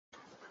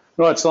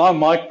Right, so I'm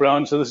Mike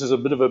Brown, so this is a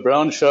bit of a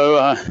Brown show.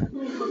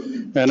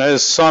 And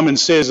as Simon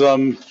says,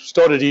 I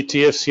started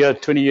ETFs here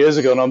 20 years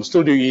ago, and I'm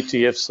still doing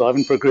ETFs, so I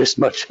haven't progressed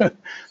much.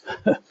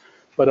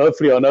 But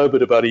hopefully I know a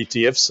bit about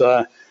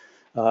ETFs.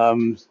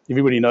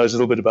 Everybody knows a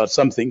little bit about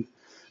something.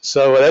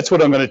 So that's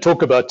what I'm going to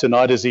talk about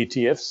tonight is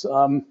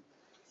ETFs.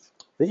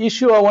 The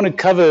issue I want to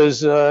cover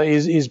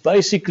is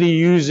basically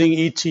using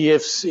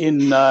ETFs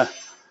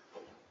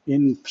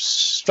in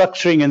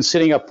structuring and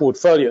setting up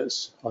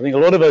portfolios. I think a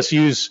lot of us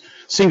use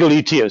single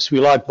ETFs. We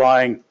like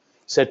buying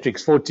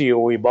Satrix 40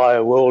 or we buy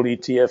a world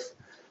ETF.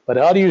 But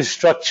how do you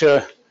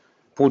structure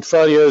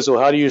portfolios, or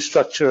how do you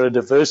structure a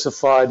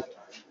diversified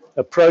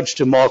approach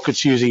to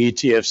markets using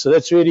ETFs? So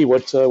that's really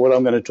what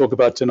I'm going to talk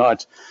about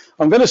tonight.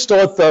 I'm going to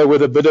start though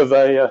with a bit of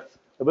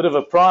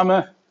a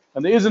primer,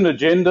 and there is an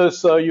agenda,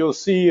 so you'll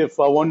see if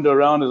I wander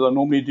around as I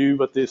normally do.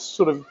 But there's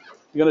we're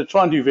going to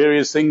try and do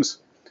various things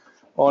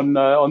on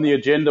the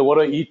agenda. What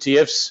are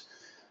ETFs?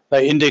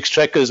 They're index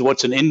trackers.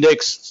 What's an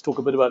index? Let's talk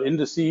a bit about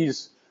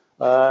indices.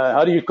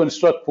 How do you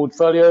construct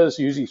portfolios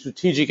using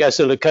strategic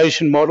asset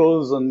allocation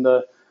models and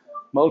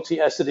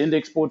multi-asset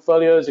index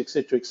portfolios,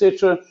 etc.,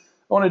 etc. I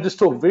want to just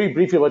talk very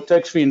briefly about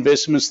tax-free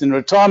investments in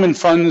retirement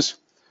funds.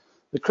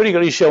 The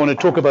critical issue I want to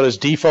talk about is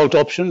default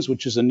options,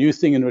 which is a new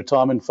thing in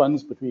retirement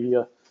funds, but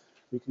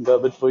we can go a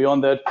bit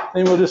beyond that.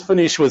 Then we'll just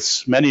finish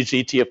with managed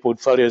ETF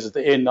portfolios at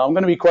the end. Now, I'm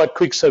going to be quite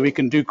quick so we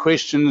can do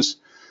questions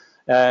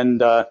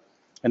and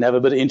have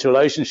a bit of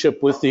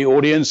interrelationship with the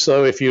audience.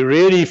 So if you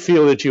really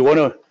feel that you want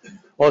to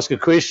ask a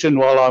question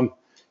while I'm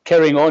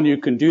carrying on, you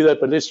can do that,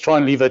 but let's try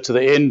and leave it to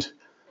the end.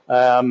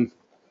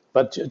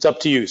 But it's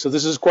up to you. So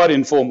this is quite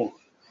informal.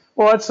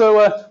 All right, so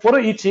what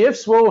are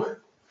ETFs? Well,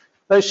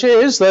 they're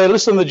shares. They're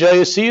listed on the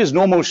JSE as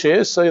normal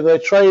shares, so they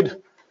trade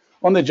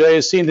on the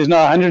JSE, and there's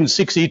now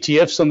 106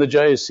 ETFs on the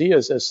JSE,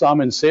 as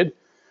Simon said,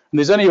 and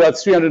there's only about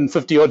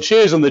 350 odd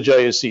shares on the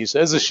JSE. So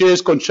as the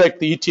shares contract,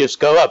 the ETFs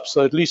go up,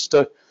 so at least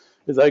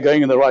they're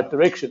going in the right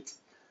direction.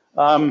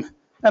 And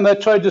they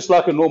trade just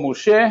like a normal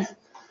share.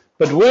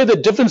 But where the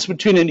difference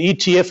between an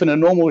ETF and a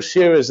normal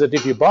share is that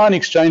if you buy an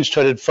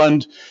exchange-traded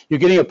fund, you're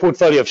getting a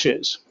portfolio of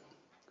shares.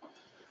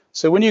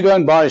 So when you go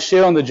and buy a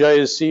share on the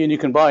JSE, and you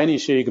can buy any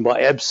share, you can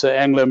buy ABSA,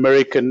 Anglo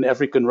American,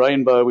 African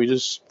Rainbow,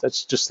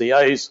 that's just the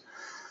A's.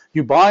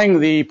 You're buying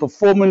the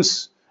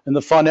performance and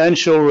the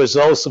financial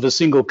results of a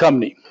single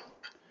company.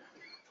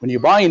 When you're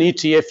buying an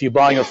ETF, you're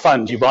buying a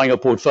fund, you're buying a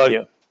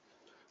portfolio.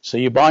 So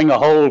you're buying a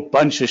whole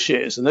bunch of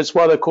shares, and that's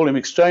why they call them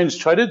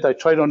exchange-traded. They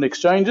trade on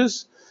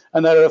exchanges,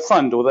 and they're a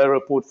fund or they're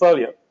a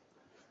portfolio.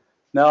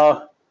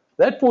 Now,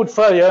 that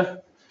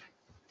portfolio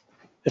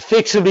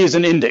effectively is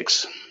an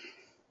index.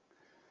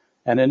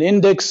 And an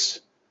index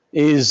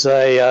is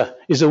a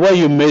way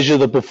you measure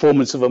the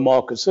performance of a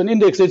market. So an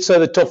index, let's say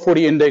the top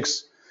 40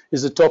 index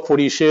is the top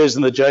 40 shares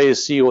in the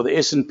JSE, or the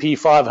S&P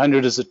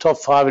 500 is the top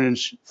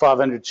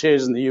 500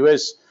 shares in the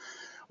US,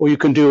 or you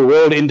can do a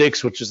world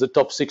index, which is the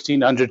top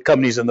 1,600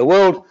 companies in the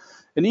world.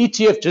 An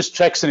ETF just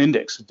tracks an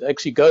index. It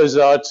actually goes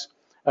out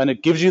and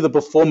it gives you the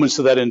performance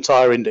of that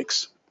entire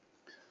index.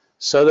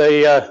 So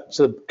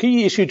the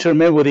key issue to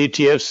remember with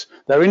ETFs,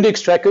 they're index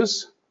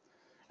trackers,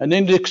 and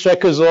index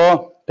trackers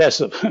are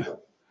passive.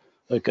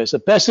 Okay, so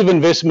passive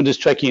investment is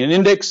tracking an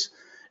index.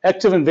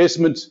 Active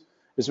investment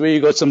is where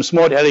you've got some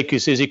smart aleck who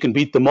says he can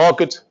beat the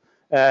market,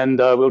 and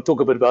we'll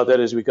talk a bit about that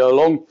as we go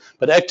along.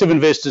 But active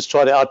investors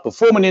try to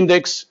outperform an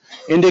index.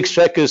 Index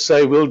trackers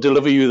say we'll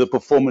deliver you the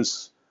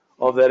performance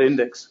of that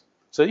index.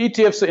 So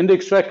ETFs are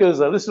index trackers.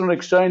 They're listed on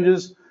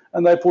exchanges,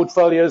 and they're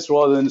portfolios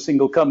rather than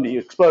single company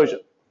exposure.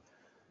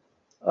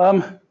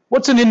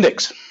 What's an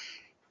index?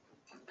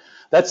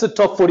 That's the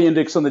top 40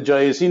 index on the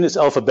JSE, and it's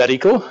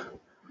alphabetical.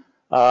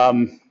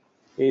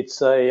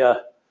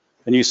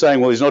 And you're saying,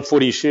 well, there's not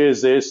 40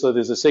 shares there, so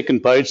there's a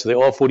second page, so there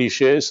are 40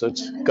 shares, so it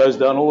goes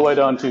down all the way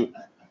down to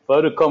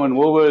Vodacom and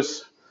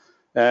Woolworths,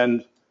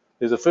 and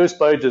there's a first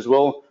page as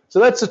well. So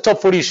that's the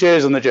top 40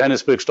 shares on the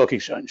Johannesburg Stock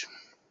Exchange.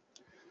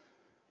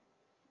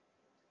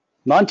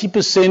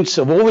 90%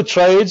 of all the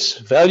trades,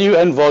 value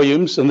and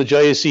volumes in the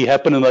JSE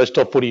happen in those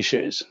top 40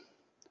 shares.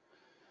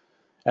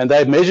 And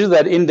they measure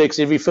that index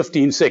every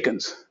 15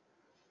 seconds.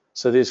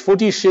 So there's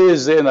 40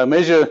 shares there, and they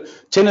measure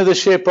 10 of the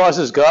share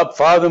prices go up,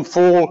 5 of them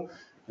fall,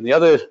 and the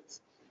other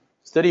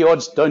 30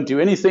 odds don't do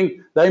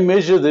anything. They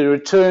measure the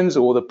returns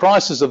or the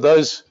prices of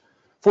those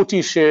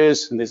 40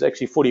 shares, and there's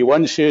actually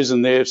 41 shares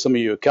in there if some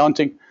of you are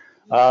counting.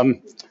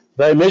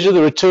 They measure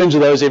the returns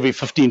of those every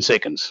 15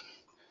 seconds.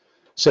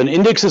 So an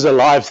index is a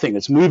live thing.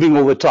 It's moving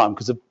all the time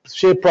because the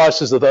share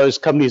prices of those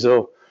companies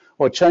are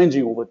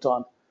changing all the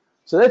time.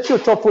 So that's your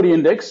top 40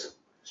 index.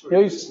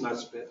 Sorry,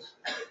 nice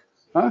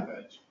huh?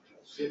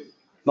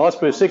 Nice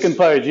per second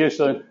page, yes.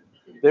 So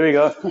there we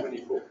go.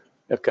 24.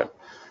 Okay.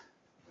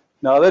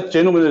 Now that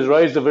gentleman has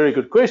raised a very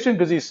good question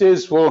because he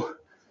says, well,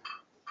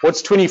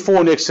 what's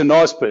 24 next to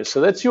NASPER?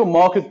 So that's your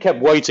market cap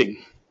weighting.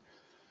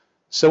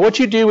 So what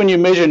you do when you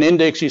measure an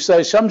index, you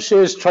say some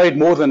shares trade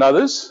more than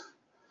others,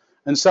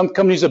 and some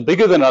companies are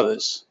bigger than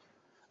others,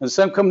 and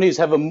some companies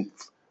have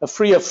a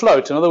freer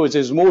float. In other words,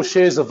 there's more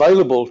shares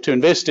available to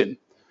invest in.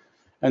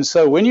 And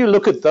so when you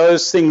look at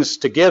those things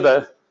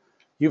together,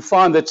 you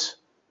find that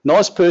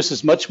nice purse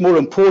is much more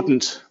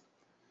important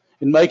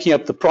in making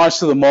up the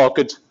price of the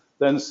market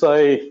than,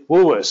 say,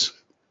 Woolworths.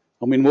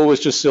 I mean,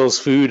 Woolworths just sells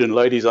food and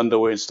ladies'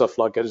 underwear and stuff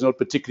like that. It's not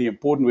particularly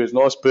important, whereas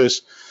nice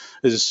purse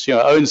is,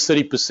 owns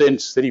 30%,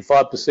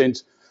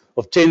 35%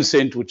 of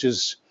Tencent, which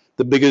is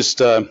the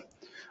biggest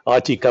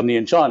IT company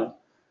in China.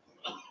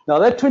 Now,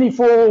 that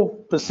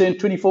 24%,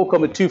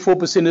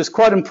 24.24% is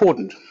quite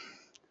important.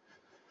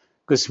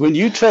 Because when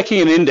you're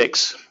tracking an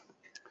index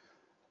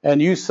and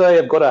you say,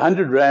 I've got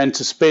 100 Rand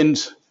to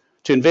spend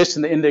to invest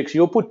in the index,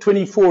 you'll put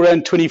 24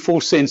 Rand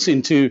 24 cents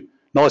into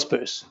nice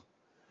purse.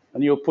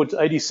 And you'll put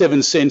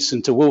 87 cents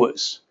into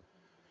Woolworths.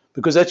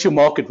 Because that's your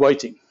market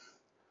weighting.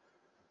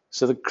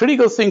 So the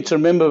critical thing to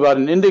remember about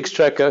an index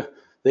tracker,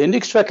 the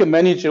index tracker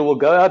manager will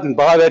go out and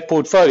buy that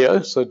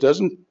portfolio. So it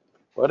doesn't,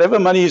 whatever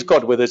money he's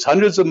got, whether it's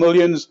hundreds of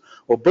millions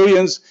or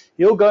billions,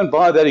 he'll go and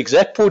buy that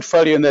exact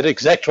portfolio in that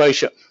exact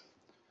ratio.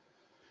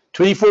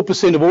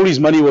 24% of all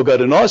his money will go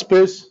to nice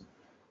purse,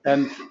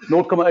 and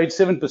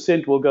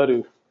 0.87% will go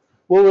to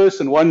Woolworths,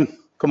 and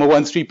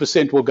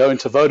 1.13% will go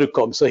into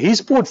Vodacom. So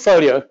his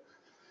portfolio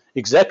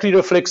exactly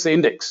reflects the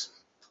index.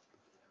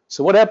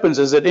 So what happens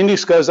is that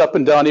index goes up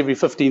and down every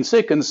 15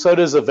 seconds, so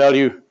does the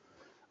value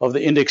of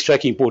the index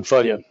tracking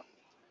portfolio.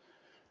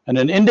 And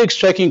an index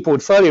tracking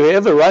portfolio,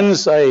 whoever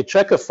runs a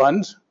tracker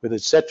fund, whether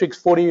it's Satrix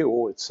 40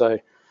 or it's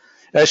a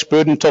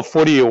Ashburton Top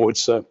 40 or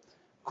it's a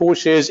Core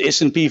Shares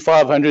S&P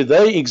 500,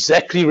 they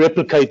exactly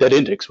replicate that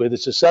index. Whether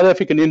it's a South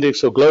African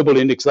index or global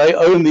index, they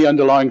own the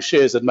underlying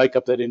shares that make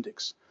up that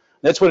index.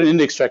 That's what an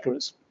index tracker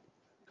is.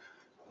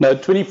 Now,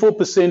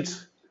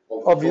 24%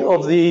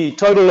 of the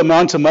total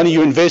amount of money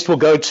you invest will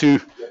go to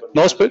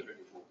NOSPIT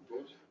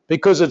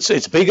because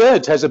it's bigger,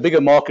 it has a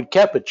bigger market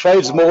cap, it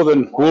trades more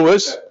than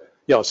Woolworths.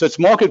 Yeah, so it's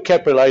market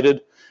cap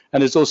related,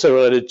 and it's also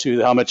related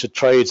to how much it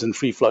trades and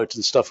free float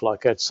and stuff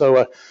like that.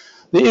 So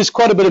there is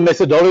quite a bit of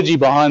methodology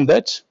behind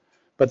that.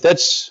 But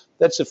that's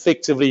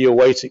effectively your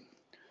weighting.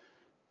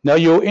 Now,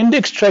 your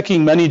index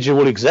tracking manager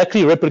will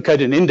exactly replicate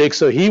an index,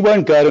 so he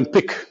won't go out and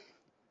pick,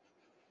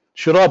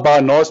 should I buy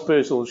nice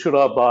purse or should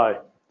I buy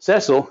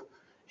Sasol?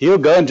 He'll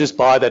go and just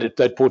buy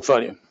that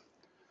portfolio.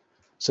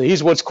 So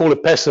he's what's called a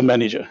passive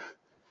manager.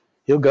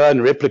 He'll go out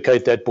and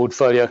replicate that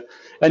portfolio,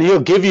 and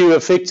he'll give you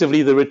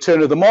effectively the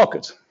return of the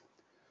market.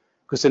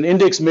 Because an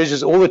index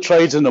measures all the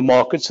trades in the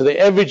market, so the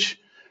average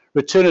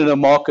return in a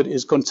market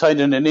is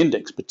contained in an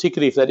index,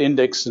 particularly if that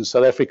index in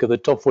South Africa, the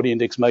top 40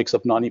 index, makes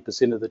up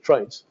 90% of the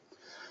trades.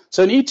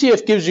 So an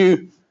ETF gives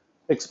you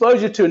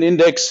exposure to an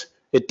index.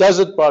 It does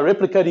it by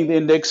replicating the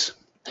index,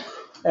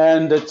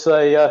 and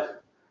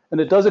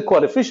it does it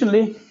quite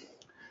efficiently,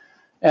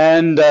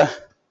 and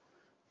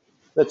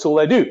that's all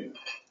they do.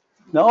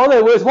 Now, are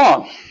they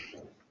worthwhile?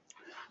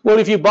 Well,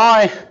 if you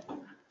buy,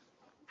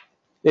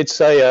 let's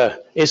say,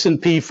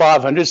 S&P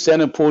 500,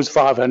 Standard & Poor's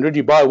 500,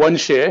 you buy one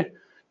share.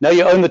 Now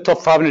you own the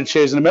top 500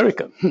 shares in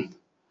America.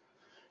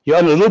 You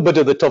own a little bit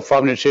of the top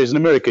 500 shares in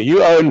America.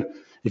 You own,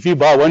 if you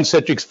buy one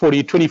Satrix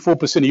 40,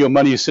 24% of your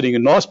money is sitting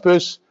in nice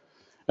purse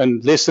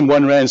and less than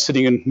 1 Rand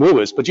sitting in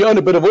Woolworths. But you own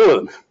a bit of all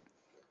of them.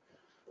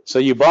 So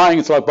you're buying,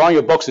 it's like buying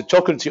a box of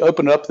chocolates. You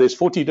open it up, there's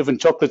 40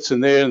 different chocolates in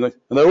there, and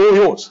they're all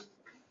yours.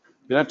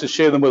 You don't have to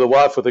share them with the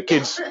wife or the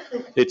kids.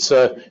 It's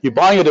you're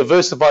buying a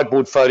diversified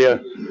portfolio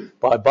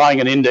by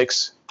buying an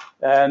index.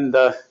 And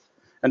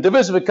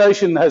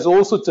diversification has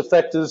all sorts of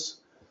factors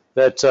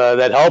that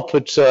help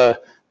it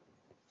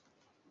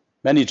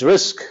manage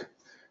risk,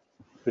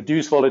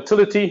 reduce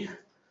volatility.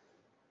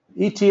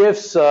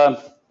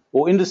 ETFs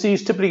or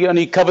indices typically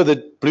only cover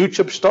the blue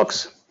chip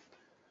stocks.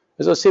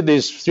 As I said,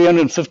 there's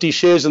 350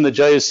 shares in the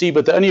JSE,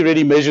 but they only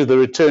really measure the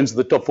returns of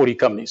the top 40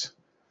 companies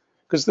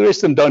because the rest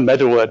of them don't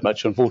matter all that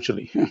much,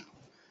 unfortunately.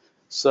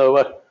 So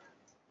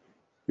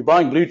you're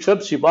buying blue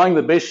chips, you're buying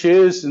the best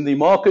shares in the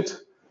market,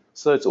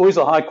 so it's always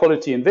a high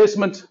quality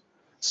investment.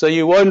 So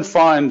you won't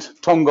find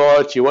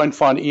Tongaat, you won't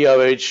find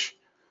EOH,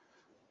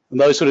 and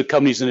those sort of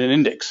companies in an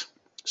index.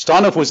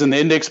 Steinhoff was in the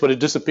index, but it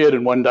disappeared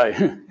in one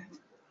day.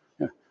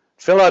 It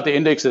fell out the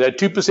index. It had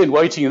 2%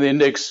 weighting in the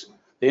index.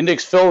 The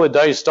index fell the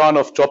day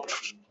Steinhoff dropped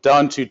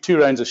down to 2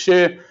 Rands a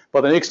share.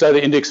 By the next day,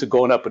 the index had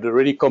gone up. It had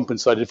already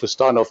compensated for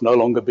Steinhoff no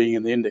longer being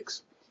in the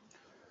index.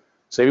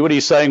 So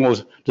everybody's saying,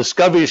 well,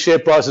 Discovery's share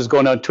price has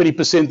gone down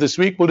 20% this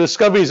week. Well,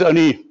 Discovery is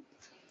only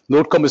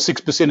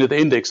 0.6% of the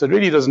index. It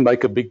really doesn't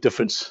make a big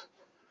difference.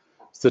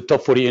 It's the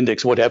top 40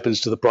 index, what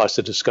happens to the price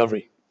of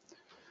Discovery.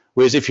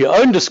 Whereas if you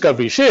own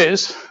Discovery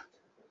shares,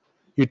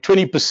 you're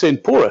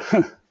 20% poorer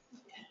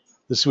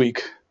this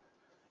week.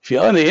 If you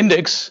own the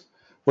index,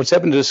 what's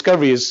happened to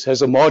Discovery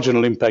has a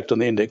marginal impact on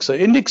the index. So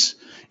index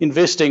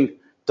investing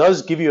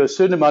does give you a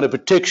certain amount of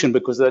protection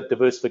because of that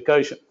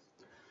diversification.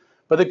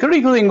 But the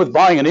critical thing with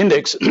buying an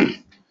index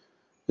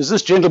is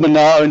this gentleman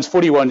now owns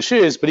 41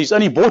 shares, but he's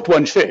only bought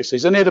one share. So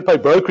he's only had to pay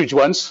brokerage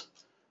once,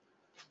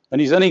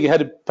 and he's only had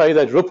to pay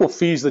that ripple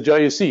fees the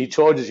JSE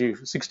charges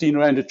you 16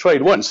 Rand to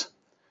trade once.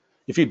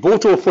 If he'd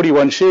bought all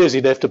 41 shares,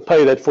 he'd have to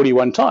pay that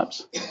 41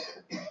 times.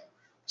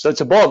 So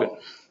it's a bargain.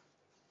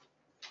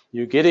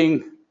 you're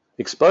getting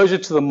exposure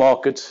to the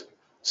market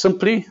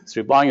simply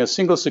through buying a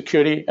single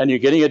security, and you're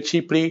getting it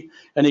cheaply,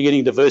 and you're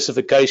getting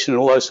diversification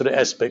and all those sort of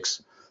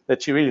aspects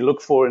that you really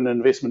look for in an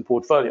investment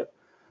portfolio.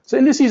 So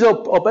indices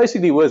are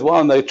basically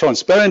worthwhile, and they're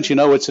transparent. You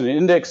know what's in an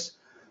index,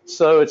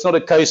 so it's not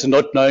a case of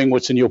not knowing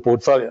what's in your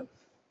portfolio.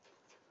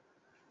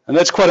 And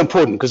that's quite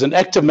important, because an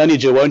active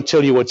manager won't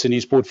tell you what's in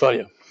his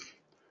portfolio. I'm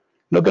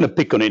not going to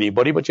pick on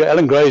anybody, but your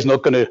Alan Gray is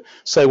not going to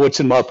say what's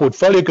in my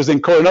portfolio, because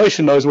then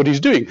Coronation knows what he's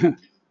doing.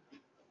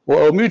 Or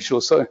Old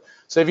Mutual. So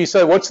if you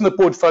say what's in the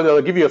portfolio,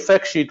 they'll give you a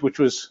fact sheet, which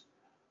was,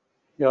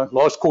 you know,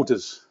 last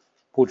quarter's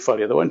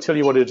portfolio. They won't tell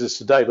you what it is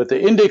today. But the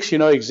index, you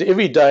know,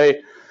 every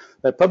day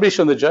they publish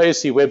on the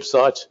JSE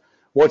website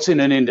what's in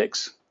an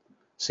index.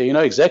 So you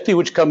know exactly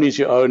which companies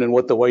you own and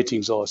what the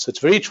weightings are. So it's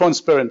very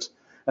transparent.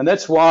 And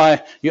that's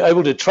why you're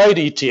able to trade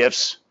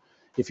ETFs.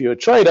 If you're a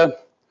trader,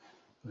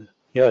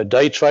 you know, a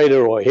day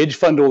trader or a hedge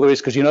fund, all the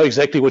rest, because you know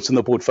exactly what's in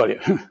the portfolio.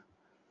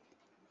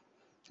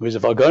 Whereas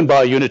if I go and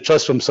buy a unit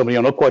trust from somebody,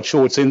 I'm not quite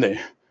sure what's in there. And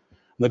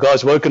the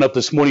guy's woken up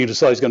this morning and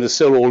decided he's going to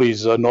sell all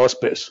his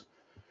NASPers.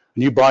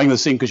 And you're buying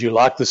this thing because you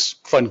like this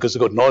fund because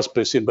it's got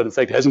NASPers in, but in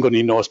fact it hasn't got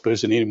any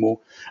NASPers in anymore.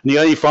 And you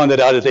only find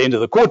that out at the end of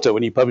the quarter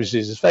when he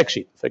publishes his fact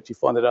sheet. In fact, you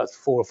find that out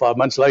 4 or 5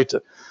 months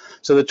later.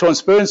 So the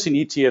transparency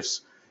in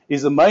ETFs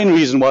is the main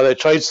reason why they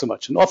trade so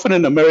much. And often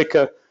in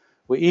America,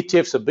 where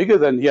ETFs are bigger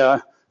than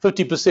here,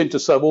 50% or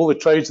so of all the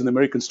trades in the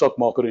American stock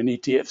market are in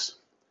ETFs.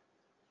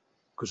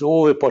 Because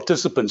all the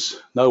participants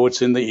know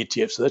what's in the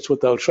ETF. So that's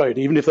what they'll trade,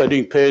 even if they're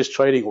doing pairs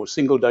trading or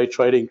single day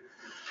trading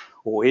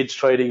or hedge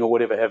trading or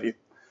whatever have you.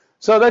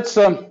 So that's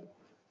a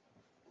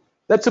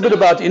bit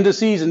about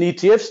indices and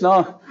ETFs.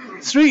 Now,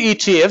 through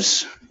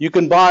ETFs, you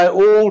can buy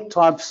all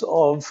types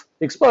of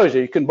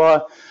exposure. You can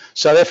buy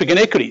South African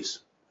equities,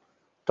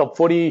 top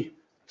 40,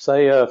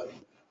 say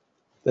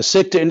the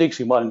sector index,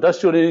 you buy an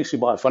industrial index, you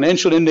buy a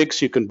financial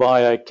index, you can buy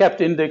a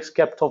capped index,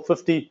 capped top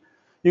 50.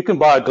 You can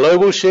buy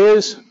global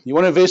shares. You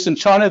want to invest in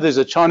China, there's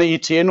a China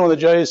ETN on the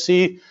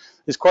JSE.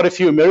 There's quite a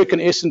few American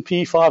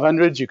S&P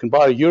 500s. You can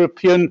buy a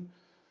European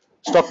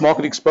stock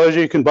market exposure.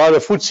 You can buy the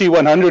FTSE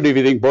 100 if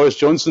you think Boris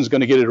Johnson's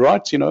going to get it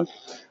right, you know,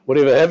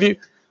 whatever have you.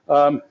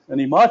 And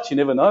he might, you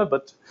never know.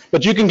 But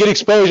you can get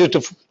exposure to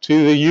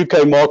the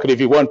UK market if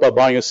you want by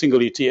buying a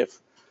single ETF. So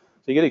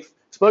you get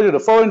exposure to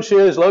foreign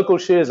shares, local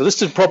shares,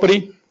 listed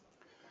property.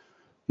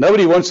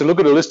 Nobody wants to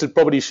look at a listed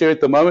property share at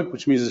the moment,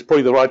 which means it's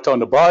probably the right time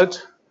to buy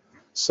it.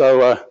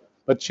 So,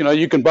 but you know,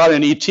 you can buy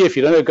an ETF.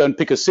 You don't have to go and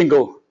pick a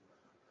single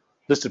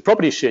listed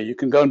property share. You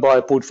can go and buy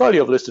a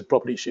portfolio of listed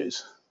property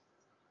shares.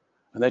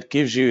 And that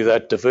gives you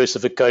that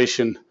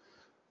diversification.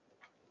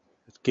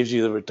 It gives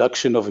you the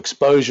reduction of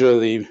exposure,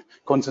 the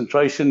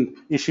concentration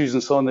issues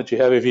and so on that you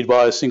have if you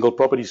buy a single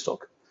property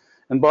stock.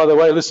 And by the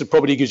way, listed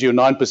property gives you a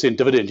 9%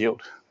 dividend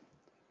yield,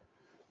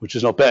 which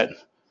is not bad.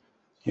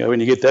 You know,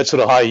 when you get that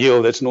sort of high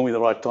yield, that's normally the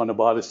right time to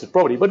buy listed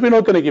property. But we're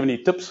not going to give any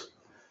tips.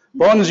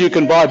 Bonds, you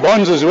can buy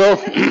bonds as well.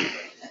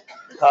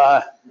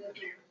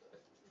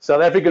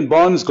 South African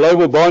bonds,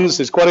 global bonds.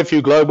 There's quite a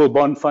few global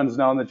bond funds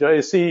now on the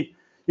JSE.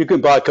 You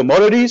can buy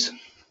commodities.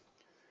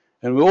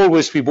 And we all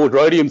wish we bought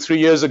rhodium 3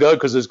 years ago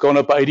because it's gone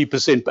up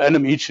 80% per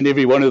annum each and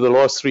every one of the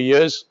last 3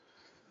 years.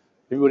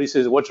 Everybody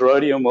says, what's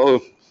rhodium? Well,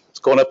 it's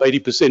gone up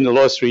 80% in the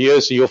last 3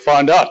 years, so you'll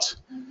find out.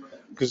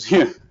 Because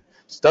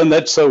it's done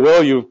that so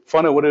well, you'll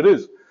find out what it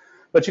is.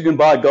 But you can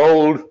buy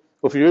gold.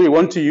 Or if you really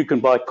want to, you can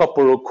buy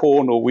copper or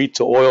corn or wheat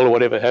or oil or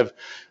whatever have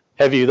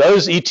you.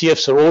 Those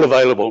ETFs are all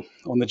available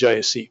on the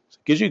JSE. It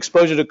gives you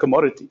exposure to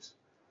commodities.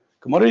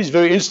 Commodities is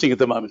very interesting at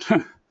the moment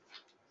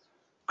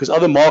because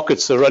other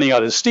markets are running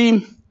out of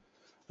steam.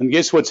 And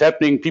guess what's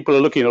happening? People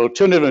are looking at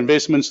alternative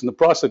investments, and the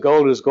price of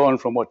gold has gone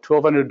from, what,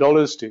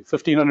 $1,200 to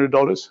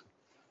 $1,500?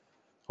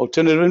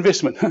 Alternative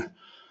investment.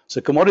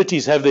 So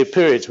commodities have their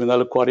periods when they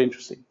look quite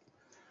interesting.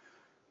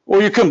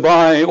 Or you can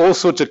buy all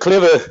sorts of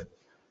clever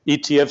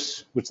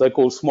ETFs, which they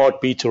call smart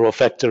beta or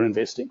factor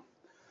investing.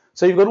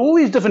 So you've got all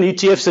these different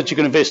ETFs that you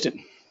can invest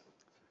in.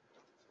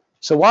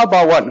 So why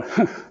buy one?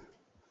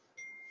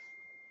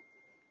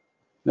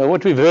 Now,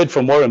 what we've heard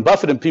from Warren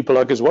Buffett and people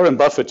like his Warren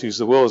Buffett, who's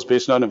the world's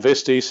best-known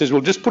investor, he says,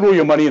 well, just put all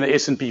your money in the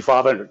S&P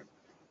 500.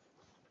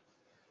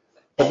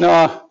 But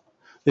now,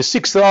 there's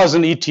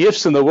 6,000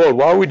 ETFs in the world.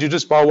 Why would you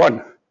just buy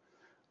one?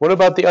 What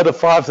about the other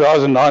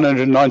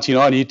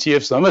 5,999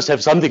 ETFs? They must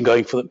have something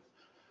going for them.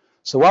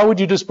 So why would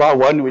you just buy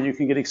one where you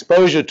can get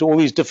exposure to all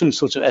these different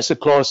sorts of asset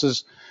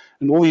classes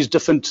and all these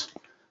different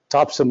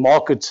types of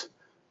market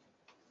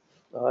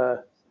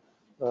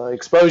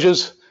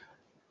exposures?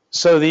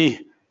 So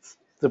the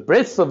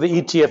breadth of the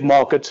ETF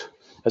market,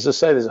 as I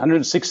say, there's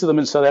 106 of them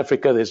in South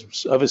Africa.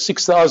 There's over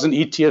 6,000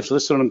 ETFs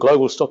listed on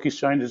global stock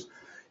exchanges,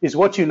 is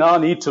what you now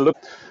need to look.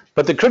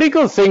 But the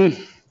critical thing,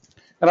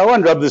 and I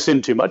won't rub this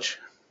in too much,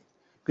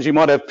 because you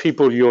might have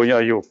people,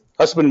 your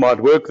husband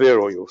might work there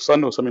or your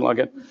son or something like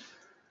that.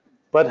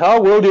 But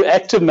how well do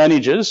active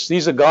managers,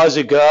 these are guys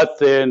who go out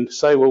there and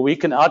say, well, we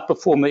can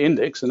outperform the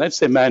index, and that's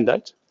their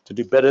mandate, to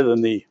do better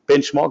than the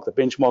benchmark. The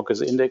benchmark is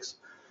the index.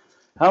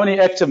 How many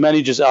active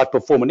managers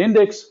outperform an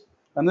index?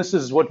 And this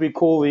is what we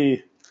call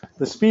the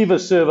the SPIVA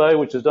survey,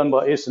 which is done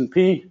by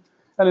S&P,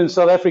 and in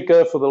South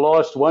Africa for the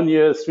last 1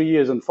 year, 3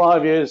 years, and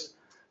 5 years,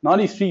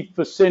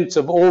 93%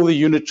 of all the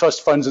unit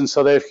trust funds in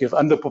South Africa have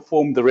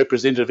underperformed the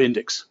representative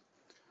index.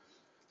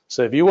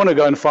 So if you want to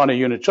go and find a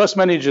unit trust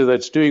manager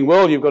that's doing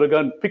well, you've got to go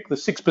and pick the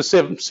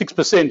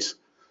 6%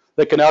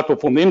 that can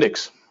outperform the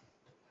index.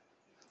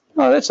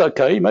 No, that's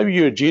okay. Maybe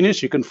you're a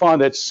genius. You can find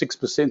that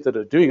 6% that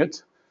are doing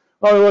it.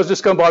 Otherwise,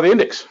 just go and buy the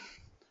index.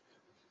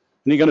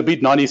 And you're going to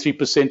beat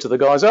 93% of the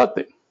guys out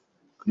there.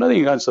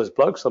 Nothing against those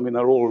blokes. I mean,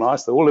 they're all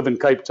nice. They all live in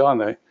Cape Town.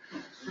 They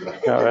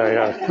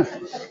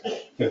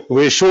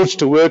wear shorts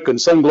to work and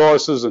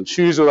sunglasses and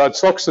shoes without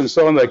socks and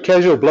so on. They're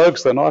casual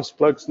blokes. They're nice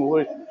blokes and all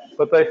that.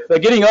 But they're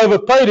getting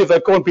overpaid if they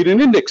can't beat an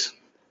index.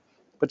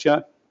 But,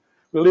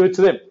 we'll leave it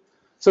to them.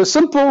 So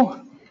simple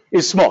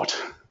is smart.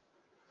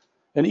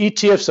 And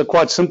ETFs are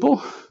quite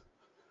simple,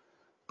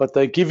 but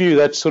they give you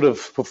that sort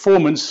of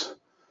performance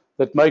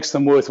that makes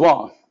them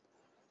worthwhile.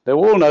 They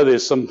all know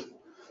there's some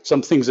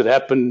things that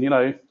happen,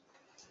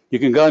 You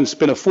can go and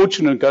spend a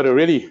fortune and go to a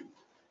really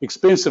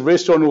expensive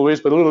restaurant or all this,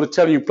 but a little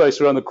Italian place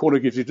around the corner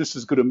gives you just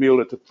as good a meal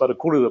at about a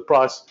quarter of the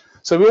price.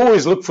 So we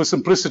always look for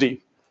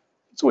simplicity.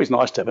 It's always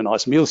nice to have a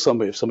nice meal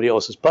somewhere if somebody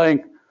else is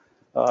paying.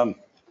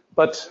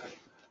 But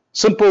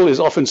simple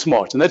is often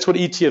smart, and that's what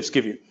ETFs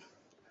give you.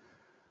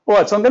 All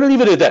right, so I'm going to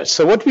leave it at that.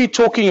 So what we're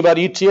talking about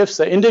ETFs,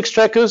 they're index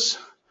trackers.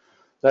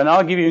 They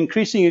now give you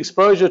increasing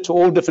exposure to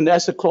all different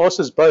asset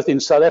classes, both in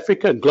South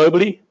Africa and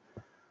globally.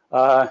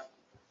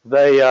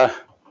 They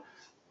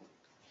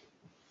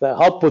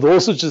help with all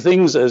sorts of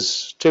things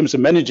as in terms of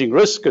managing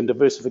risk and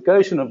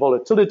diversification and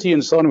volatility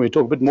and so on. We'll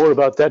talk a bit more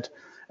about that.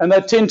 And they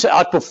tend to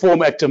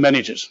outperform active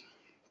managers,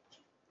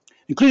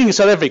 including in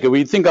South Africa.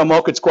 We think our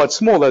market's quite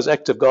small. Those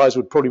active guys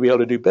would probably be able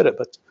to do better,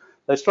 but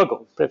they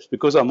struggle, perhaps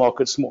because our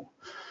market's small.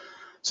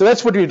 So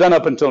that's what we've done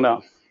up until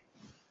now.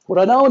 What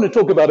I now want to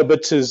talk about a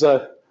bit is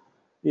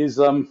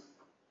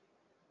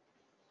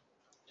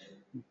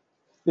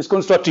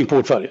constructing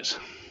portfolios.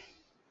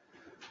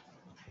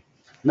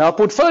 Now,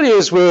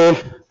 portfolios where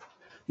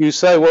you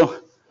say, well,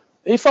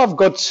 if I've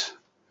got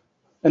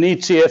an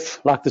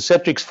ETF like the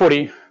Satrix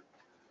 40,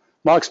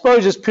 my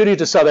exposure is purely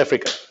to South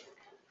Africa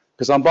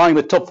because I'm buying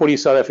the top 40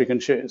 South African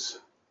shares.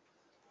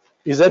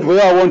 Is that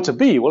where I want to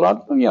be?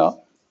 Well,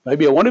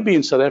 maybe I want to be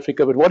in South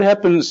Africa, but what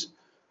happens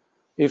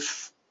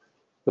if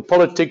the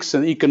politics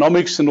and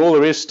economics and all the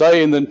rest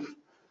stay in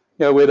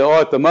where they are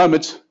at the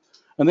moment,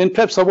 and then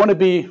perhaps I want to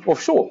be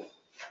offshore.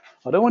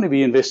 I don't want to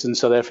be invested in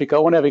South Africa. I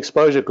want to have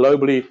exposure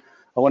globally.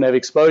 I want to have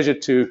exposure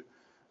to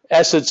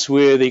assets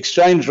where the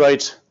exchange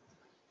rate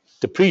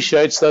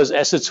depreciates. Those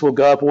assets will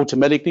go up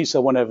automatically, so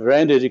I want to have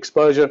randed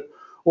exposure.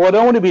 Or I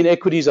don't want to be in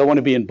equities. I want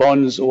to be in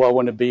bonds, or I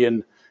want to be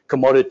in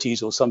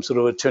commodities or some sort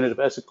of alternative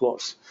asset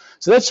class.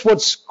 So that's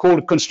what's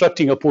called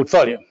constructing a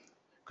portfolio,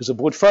 because a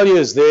portfolio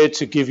is there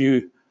to give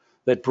you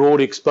that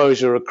broad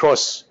exposure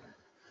across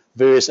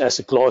various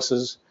asset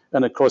classes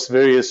and across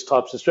various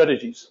types of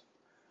strategies.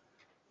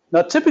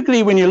 Now,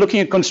 typically when you're looking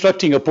at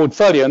constructing a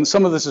portfolio, and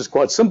some of this is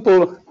quite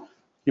simple,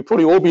 you've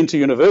probably all been to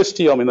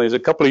university. I mean, there's a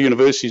couple of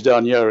universities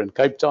down here in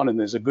Cape Town, and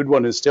there's a good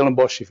one in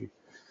Stellenbosch if you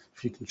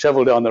can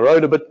travel down the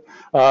road a bit.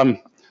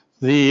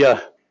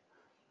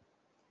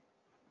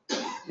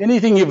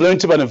 Anything you've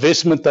learned about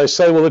investment, they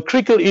say, well, the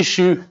critical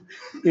issue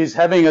is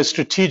having a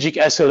strategic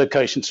asset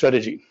allocation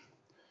strategy.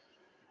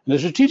 And the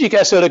strategic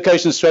asset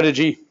allocation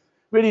strategy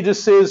really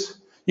just says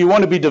you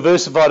want to be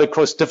diversified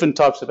across different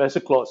types of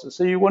asset classes.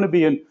 So you want to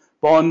be in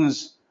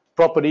bonds,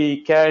 property,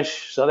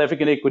 cash, South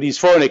African equities,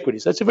 foreign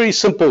equities. That's a very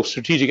simple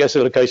strategic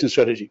asset allocation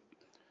strategy.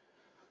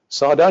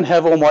 So I don't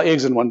have all my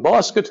eggs in one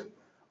basket.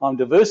 I'm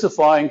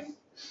diversifying,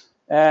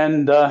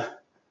 and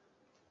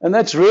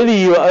that's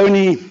really your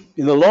only,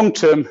 in the long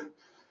term,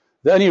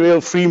 the only real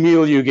free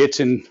meal you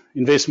get in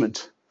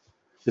investment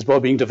is by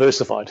being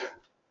diversified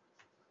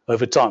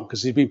over time.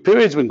 Because there's been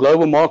periods when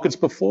global markets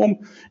perform,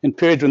 and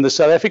periods when the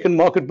South African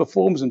market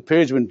performs, and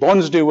periods when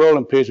bonds do well,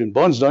 and periods when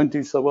bonds don't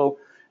do so well,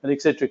 and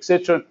et cetera, et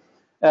cetera.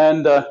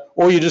 And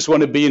or you just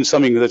want to be in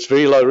something that's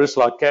very low risk,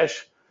 like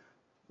cash.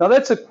 Now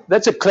that's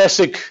a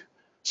classic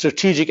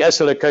strategic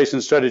asset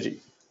allocation strategy.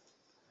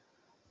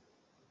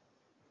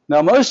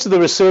 Now most of the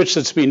research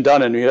that's been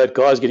done, and we had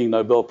guys getting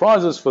Nobel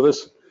Prizes for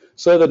this,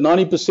 so that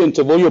 90%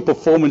 of all your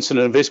performance in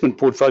an investment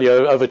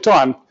portfolio over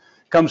time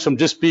comes from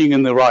just being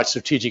in the right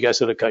strategic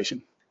asset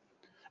allocation.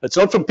 It's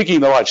not from picking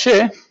the right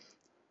share.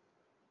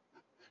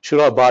 Should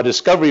I buy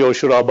Discovery or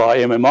should I buy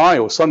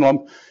MMI or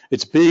Sunwam?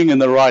 It's being in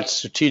the right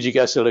strategic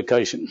asset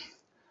allocation.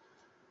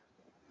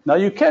 Now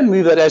you can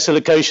move that asset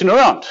allocation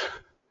around.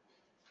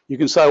 You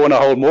can say I want to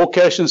hold more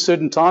cash in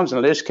certain times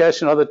and less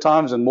cash in other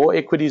times, and more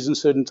equities in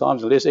certain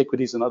times and less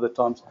equities in other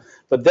times.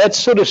 But that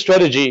sort of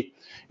strategy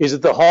is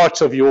at the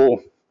heart of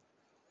your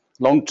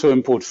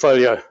long-term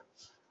portfolio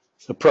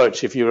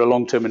approach if you're a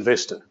long-term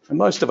investor. And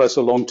most of us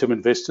are long-term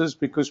investors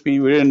because we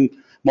were in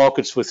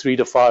markets for 3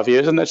 to 5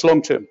 years, and that's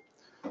long-term.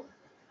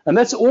 And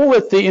that's all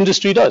that the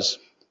industry does.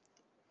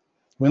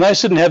 When they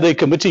sit and have their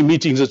committee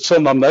meetings at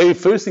Sunwam, the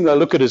first thing they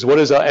look at is what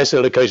is our asset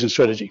allocation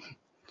strategy.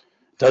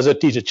 Does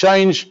it need to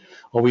change?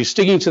 Are we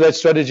sticking to that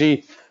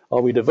strategy?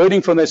 Are we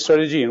diverting from that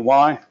strategy, and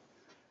why?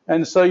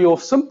 And so your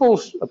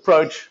simple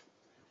approach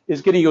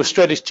is getting your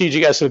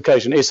strategic asset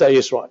allocation,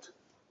 SAS, right.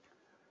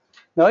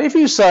 Now, if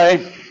you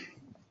say,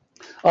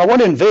 I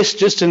want to invest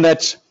just in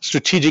that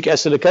strategic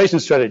asset allocation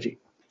strategy,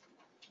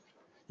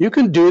 you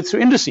can do it through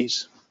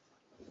indices.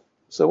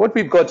 So what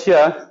we've got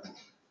here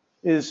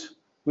is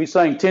we're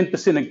saying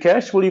 10% in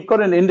cash. Well, you've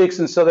got an index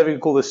in South Africa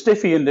called the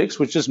STEFI index,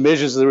 which just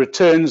measures the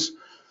returns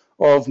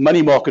of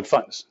money market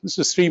funds. This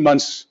is 3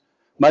 months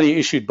money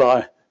issued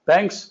by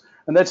banks,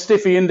 and that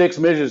STEFI index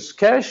measures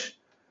cash.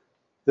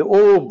 The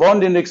All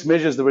Bond Index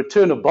measures the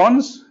return of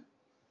bonds,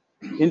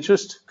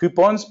 interest,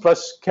 coupons,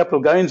 plus capital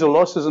gains or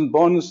losses in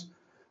bonds.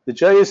 The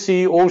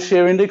JSE All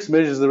Share Index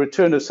measures the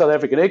return of South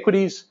African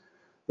equities.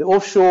 The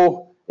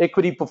offshore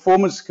equity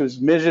performance is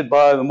measured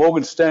by the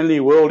Morgan Stanley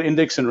World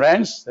Index in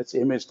Rands, that's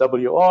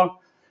MSWR.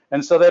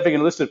 And South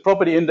African Listed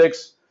Property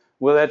Index,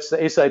 well, that's the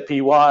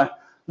SAPY,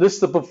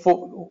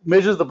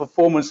 measures the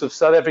performance of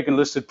South African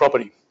listed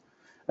property.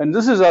 And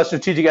this is our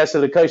strategic asset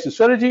allocation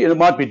strategy, and it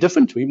might be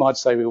different. We might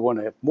say we want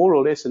to have more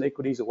or less in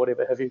equities or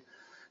whatever have you.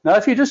 Now,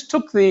 if you just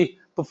took the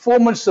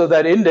performance of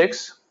that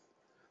index,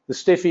 the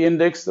STEFI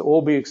index, the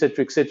Orbi, et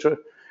cetera,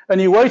 and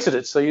you weighted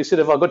it. So you said,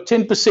 if I've got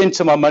 10%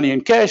 of my money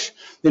in cash,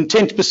 then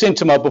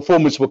 10% of my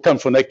performance will come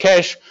from that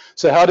cash.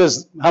 So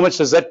how much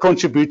does that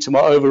contribute to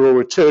my overall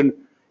return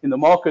in the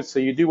market? So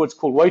you do what's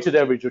called weighted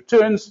average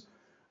returns.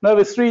 And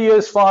over 3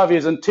 years, 5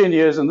 years, and 10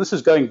 years, and this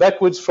is going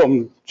backwards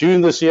from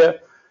June this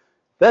year,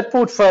 that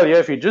portfolio,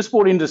 if you just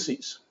bought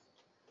indices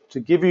to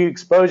give you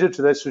exposure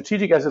to that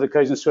strategic asset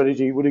allocation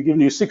strategy, would have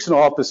given you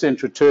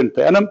 6.5% return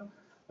per annum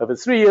over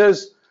 3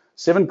 years,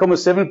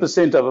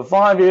 7.7% over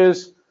 5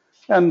 years,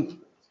 and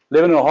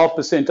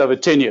 11.5% over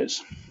 10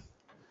 years.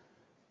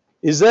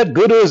 Is that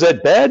good or is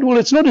that bad? Well,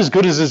 it's not as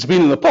good as it's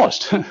been in the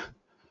past.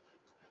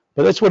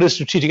 But that's what a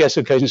strategic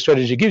asset allocation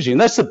strategy gives you.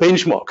 And that's the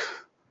benchmark,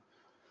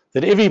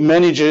 that every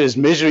manager is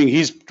measuring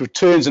his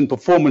returns and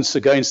performance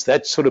against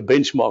that sort of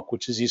benchmark,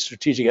 which is his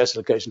strategic asset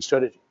allocation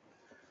strategy.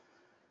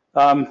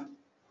 And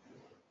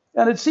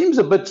it seems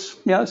a bit,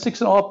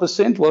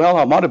 6.5%. Well,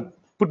 I might have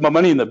put my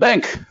money in the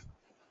bank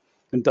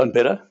and done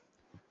better.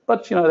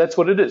 But, that's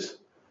what it is.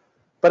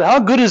 But how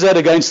good is that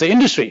against the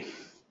industry?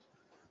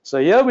 So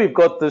here we've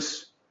got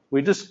this,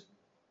 we're just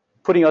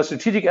putting our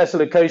strategic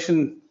asset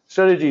allocation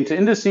strategy into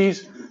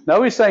indices. Now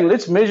we're saying,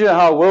 let's measure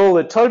how well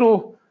the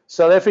total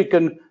South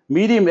African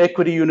medium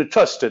equity unit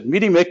trust did.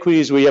 Medium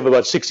equities, we have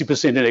about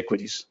 60% in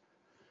equities.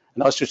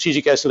 And our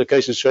strategic asset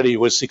allocation strategy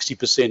was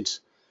 60%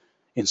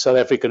 in South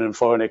African and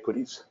foreign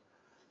equities.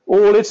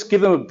 Or let's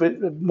give them a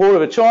bit more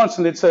of a chance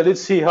and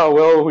let's see how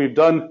well we've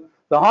done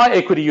the high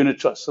equity unit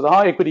trust. So the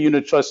high equity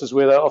unit trust is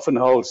where they often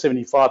hold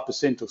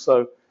 75% or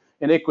so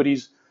in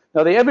equities.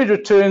 Now the average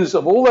returns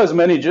of all those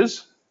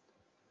managers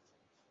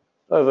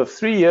over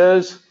 3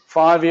 years,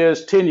 5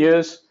 years, 10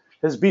 years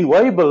has been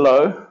way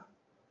below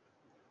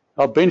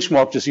our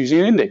benchmark just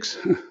using an index.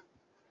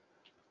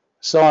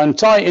 So our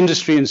entire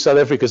industry in South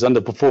Africa is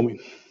underperforming.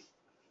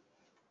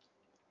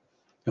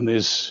 And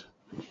there's,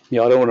 I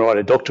don't want to write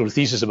a doctoral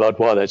thesis about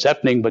why that's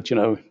happening, but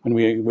when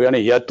we're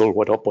only here till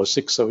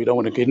 6:30, so we don't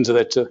want to get into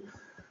that.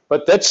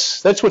 But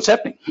that's what's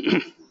happening.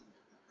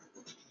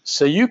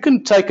 So you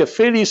can take a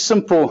fairly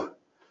simple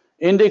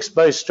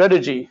index-based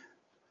strategy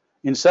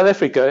in South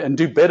Africa and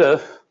do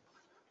better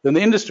than the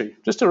industry,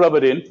 just to rub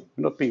it in.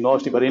 I'm not being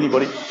nasty about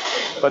anybody,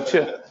 but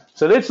yeah.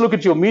 So let's look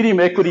at your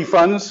medium equity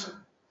funds,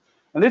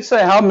 and let's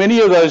say how many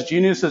of those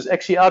geniuses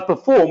actually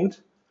outperformed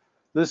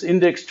this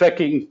index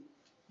tracking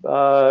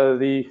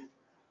the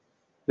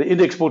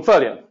index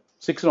portfolio.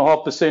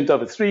 6.5%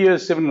 over 3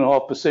 years,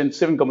 7.5%,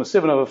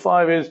 7.7 over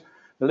 5 years,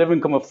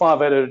 11.5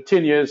 out of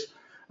 10 years.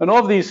 And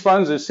of these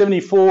funds, there's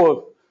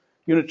 74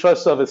 unit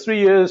trusts over 3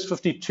 years,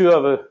 52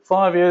 over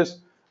 5 years,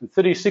 and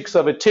 36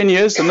 over 10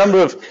 years. The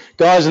number of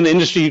guys in the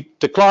industry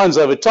declines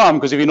over time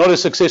because if you're not a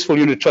successful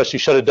unit trust, you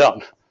shut it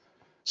down.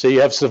 So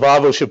you have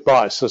survivorship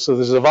bias. So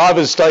the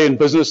survivors stay in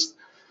business.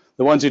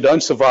 The ones who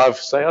don't survive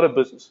stay out of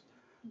business.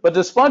 But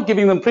despite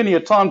giving them plenty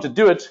of time to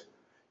do it,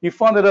 you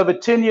find that over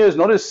 10 years,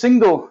 not a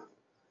single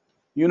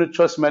unit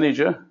trust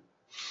manager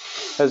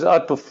has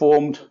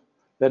outperformed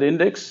that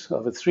index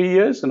over 3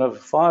 years and over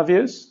 5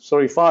 years.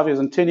 5 years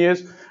and 10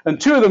 years. And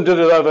 2 of them did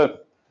it over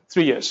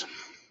 3 years.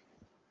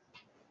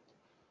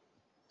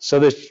 So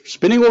they're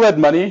spending all that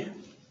money,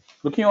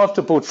 looking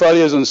after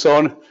portfolios and so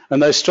on,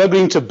 and they're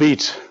struggling to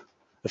beat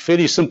a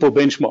fairly simple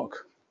benchmark.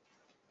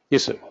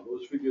 Yes, sir. Are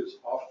those figures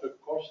after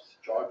cost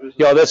charges?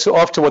 Yeah, that's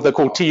after what they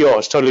call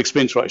TRs, total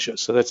expense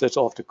ratios. So that's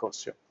after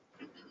cost, yeah.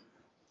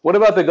 What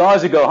about the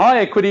guys who go high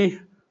equity?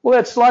 Well,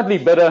 that's slightly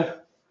better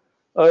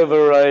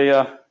over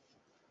a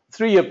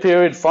 3-year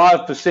period.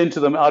 5%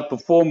 of them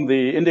outperform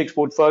the index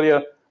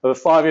portfolio. Over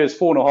 5 years,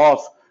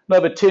 4.5%. And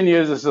over 10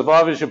 years, the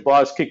survivorship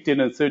bias kicked in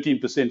and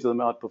 13% of them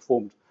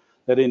outperformed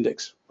that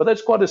index. But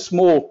that's quite a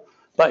small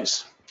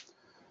base.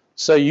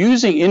 So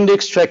using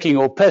index tracking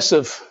or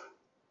passive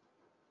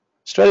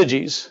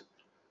strategies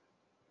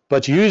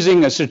But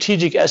using a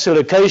strategic asset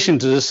allocation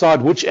to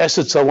decide which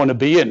assets I want to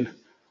be in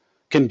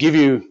can give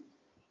you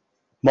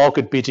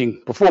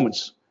market-beating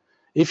performance.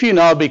 If you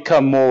now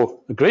become more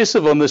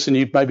aggressive on this and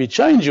you maybe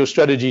change your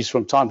strategies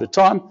from time to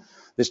time,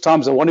 there's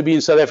times I want to be in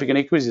South African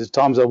equities, there's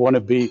times I want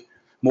to be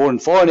more in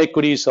foreign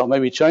equities, so I'll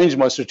maybe change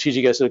my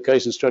strategic asset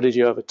allocation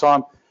strategy over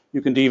time.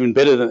 You can do even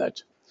better than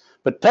that.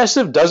 But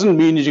passive doesn't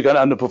mean that you're going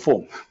to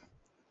underperform.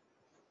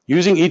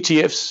 Using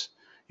ETFs,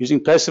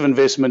 using passive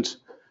investment,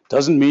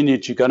 doesn't mean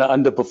that you're going to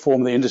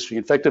underperform the industry.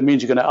 In fact, it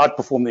means you're going to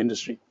outperform the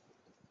industry.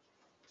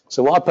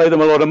 So why pay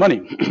them a lot of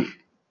money?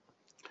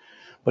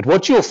 But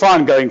what you'll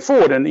find going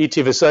forward, and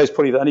ETFSA is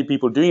probably the only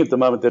people doing it at the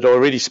moment that are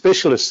already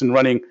specialists in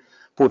running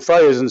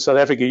portfolios in South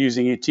Africa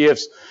using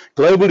ETFs.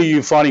 Globally,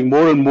 you're finding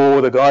more and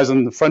more the guys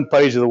on the front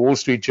page of the Wall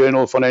Street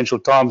Journal, Financial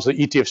Times, are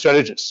ETF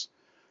strategists.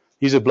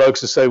 These are blokes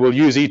that say, we'll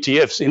use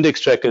ETFs,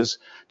 index trackers,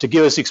 to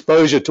give us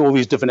exposure to all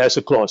these different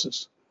asset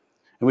classes.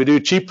 And we do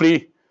it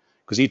cheaply,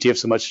 because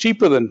ETFs are much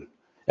cheaper than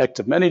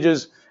active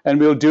managers, and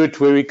we'll do it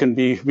where we can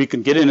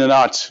get in and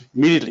out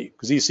immediately,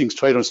 because these things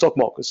trade on stock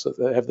markets, so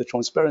they have the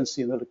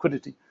transparency and the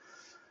liquidity.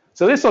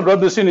 So let's not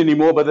rub this in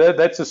anymore, but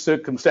that's the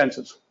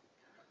circumstances.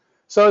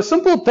 So a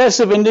simple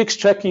passive index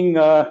tracking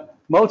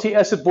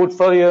multi-asset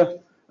portfolio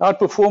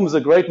outperforms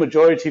the great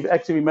majority of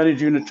actively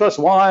managed unit trusts.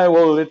 Why?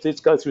 Well,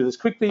 let's go through this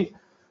quickly.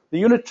 The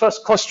unit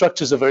trust cost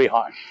structures are very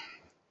high,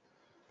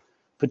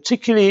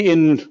 particularly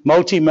in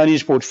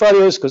multi-managed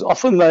portfolios, because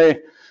often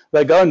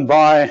they go and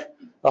buy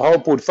a whole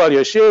portfolio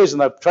of shares,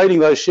 and they're trading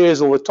those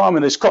shares all the time,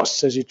 and there's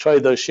costs as you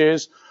trade those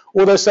shares.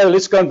 Or they say,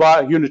 let's go and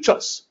buy unit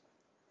trusts.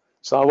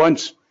 So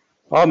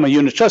I'm a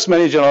unit trust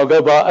manager, and I'll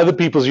go buy other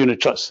people's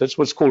unit trusts. That's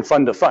what's called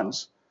fund of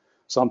funds.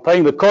 So I'm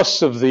paying the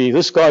costs of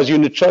this guy's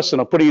unit trust, and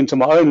I'm putting it into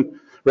my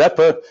own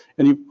wrapper,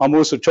 and I'm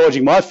also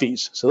charging my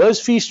fees. So those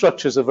fee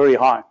structures are very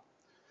high,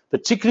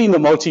 particularly in the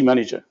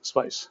multi-manager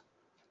space.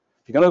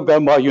 If you're going to go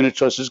and buy a unit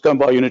trust, just go and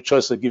buy a unit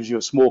trust that gives you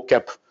a small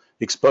cap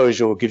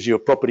exposure, or gives you a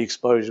property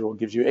exposure, or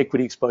gives you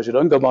equity exposure.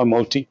 Don't go buy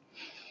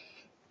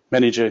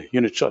multi-manager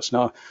unit trusts.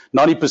 Now,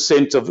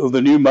 90% of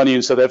the new money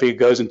in South Africa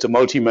goes into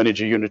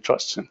multi-manager unit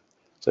trusts.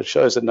 So it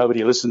shows that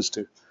nobody listens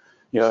to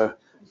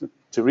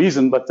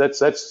reason, but that's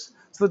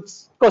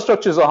the cost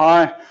structures are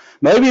high.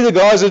 Maybe the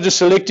guys are just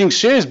selecting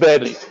shares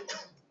badly,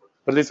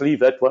 but let's leave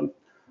that one.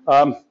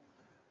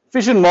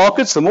 Efficient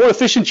markets, the more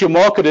efficient your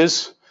market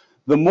is,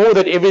 the more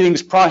that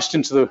everything's priced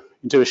into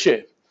a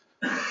share.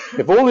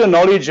 If all your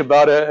knowledge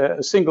about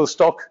a single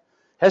stock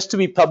has to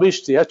be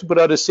published, you have to put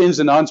out a SENS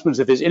announcements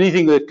if there's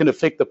anything that can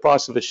affect the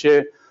price of a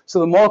share. So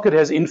the market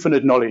has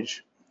infinite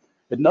knowledge.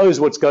 It knows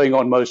what's going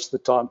on most of the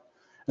time.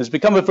 And it's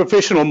become a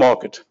professional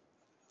market.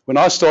 When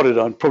I started,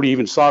 and probably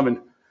even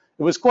Simon,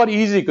 it was quite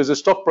easy because the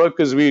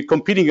stockbrokers, we were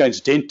competing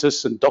against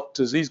dentists and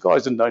doctors. These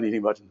guys didn't know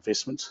anything about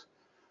investments.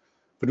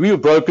 But we were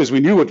brokers,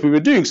 we knew what we were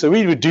doing, so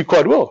we would do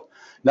quite well.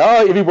 Now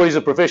everybody's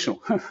a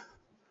professional.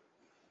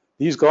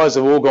 These guys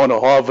have all gone to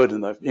Harvard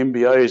and they've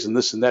MBAs and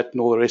this and that and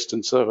all the rest.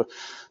 And so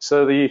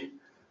the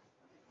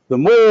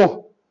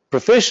more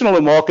professional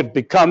a market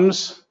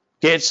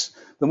gets,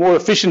 the more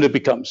efficient it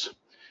becomes.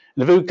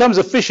 And if it becomes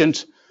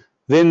efficient,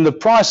 then the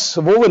price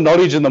of all the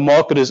knowledge in the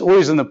market is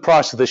always in the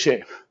price of the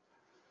share.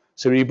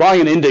 So when you're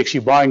buying an index,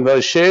 you're buying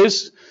those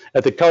shares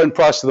at the current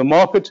price of the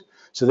market.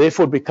 So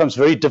therefore, it becomes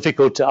very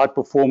difficult to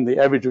outperform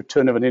the average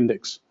return of an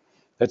index.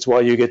 That's why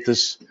you get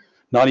this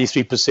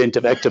 93%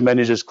 of active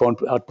managers can't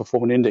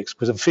outperform an index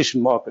because of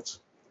efficient markets.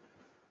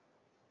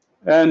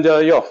 And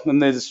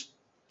and there's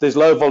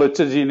low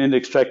volatility in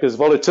index trackers.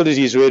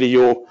 Volatility is really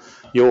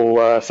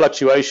your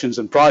fluctuations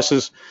in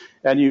prices,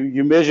 and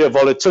you measure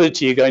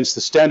volatility against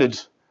the standard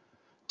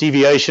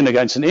deviation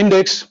against an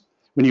index.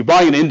 When you're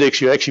buying an index,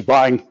 you're actually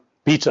buying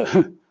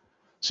beta.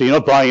 So you're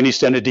not buying any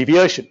standard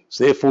deviation.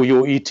 So therefore,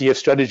 your ETF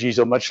strategies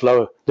are much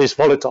lower, less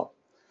volatile.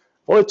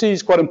 Volatility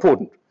is quite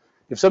important.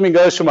 If something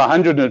goes from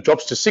 100 and it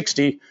drops to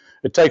 60,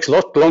 it takes a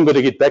lot longer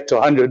to get back to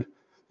 100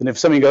 than if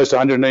something goes to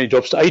 100 and then it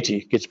drops to 80,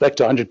 it gets back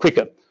to 100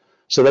 quicker.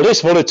 So the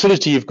less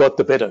volatility you've got,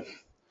 the better.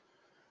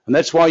 And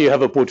that's why you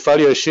have a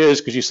portfolio of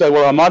shares, because you say,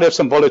 well, I might have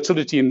some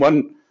volatility in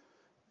one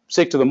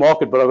sector of the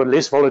market, but I've got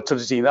less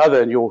volatility in the other,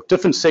 and your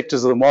different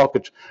sectors of the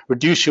market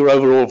reduce your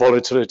overall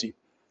volatility.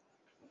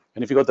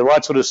 And if you've got the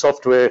right sort of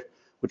software,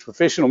 which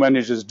professional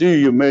managers do,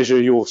 you measure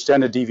your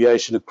standard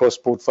deviation across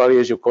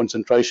portfolios, your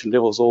concentration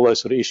levels, all those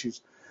sort of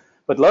issues.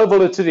 But low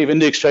volatility of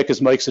index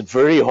trackers makes it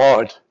very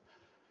hard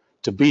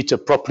to beat a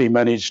properly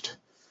managed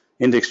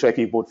index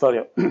tracking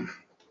portfolio.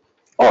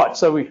 All right,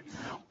 so we've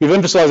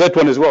emphasized that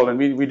one as well, and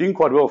we're doing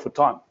quite well for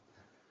time.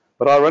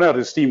 But I run out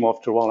of steam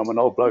after a while. I'm an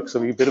old bloke, so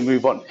we better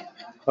move on.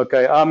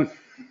 Okay.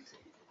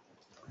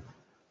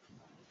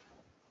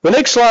 The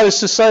next slide is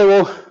to say,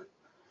 well,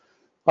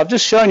 I've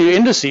just shown you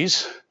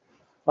indices.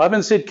 I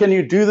haven't said, can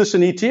you do this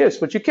in ETFs?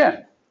 But you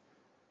can.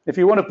 If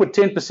you want to put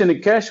 10%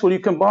 in cash, well, you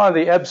can buy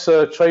the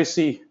ABSA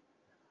Tracy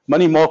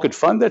money market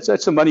fund.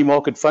 That's a money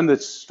market fund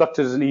that's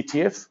structured as an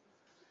ETF.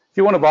 If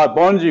you want to buy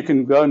bonds, you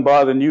can go and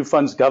buy the New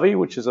Funds Govie,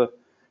 which is a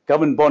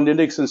government bond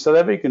index in South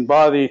Africa. You can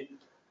buy the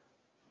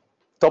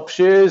top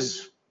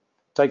shares,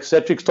 take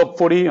Satrix top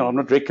 40, and I'm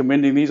not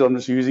recommending these, I'm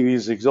just using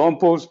these as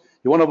examples.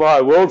 You want to buy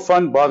a world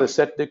fund, buy the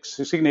Satrix,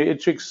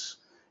 Satrix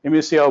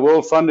MSCI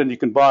World Fund, and you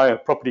can buy a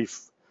property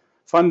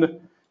fund.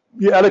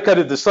 You allocate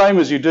it the same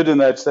as you did in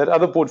that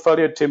other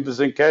portfolio,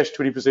 10% cash,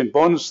 20%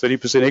 bonds,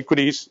 30%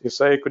 equities,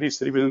 SA equities,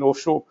 30%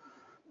 offshore.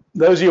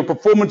 Those are your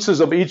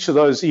performances of each of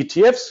those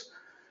ETFs.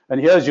 And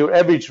here's your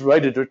average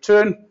rated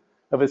return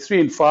over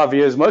 3 and 5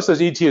 years. Most of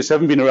those ETFs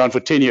haven't been around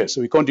for 10 years,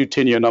 so we can't do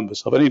 10-year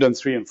numbers. I've only done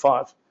 3 and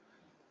 5.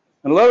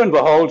 And lo and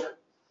behold,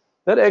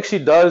 that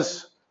actually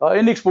does, our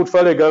index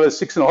portfolio goes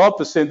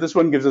 6.5%. This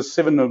one gives us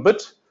 7 and a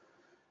bit.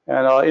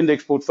 And our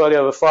index portfolio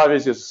over 5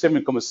 years is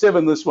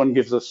 7.7. This one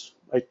gives us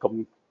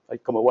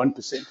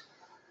 8.1%.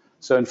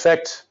 So in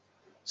fact,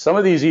 some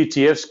of these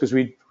ETFs, because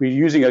we're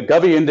using a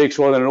Govy index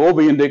rather than an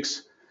Orbi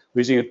index, we're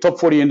using a top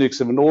 40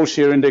 index of an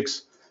all-share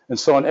index, and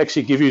so on,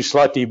 actually give you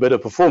slightly better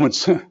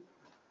performance.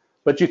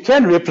 But you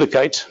can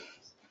replicate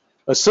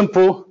a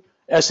simple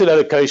asset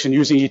allocation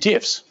using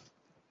ETFs.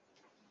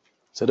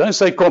 So don't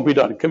say it can't be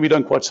done. It can be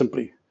done quite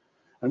simply.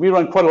 And we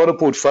run quite a lot of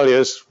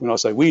portfolios. When I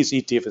say we, it's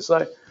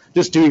ETFs,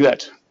 just doing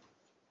that.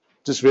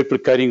 Just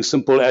replicating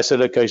simple asset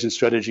allocation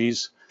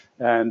strategies,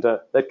 and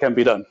that can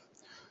be done.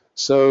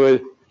 So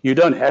you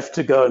don't have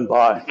to go and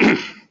buy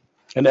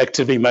an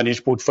actively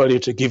managed portfolio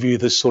to give you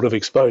this sort of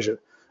exposure,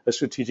 a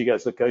strategic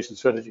allocation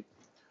strategy.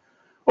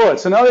 All right,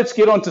 so now let's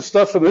get on to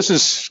stuff, and this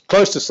is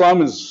close to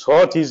Simon's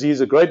heart.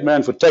 He's a great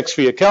man for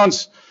tax-free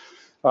accounts.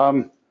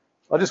 I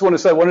just want to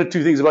say one or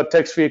two things about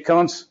tax-free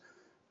accounts.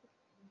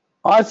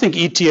 I think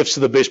ETFs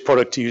are the best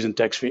product to use in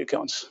tax-free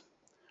accounts.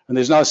 And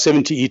there's now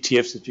 70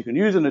 ETFs that you can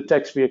use in a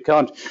tax-free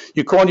account.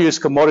 You can't use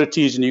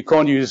commodities and you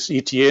can't use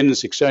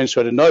ETNs,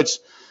 exchange-traded notes,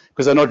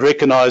 because they're not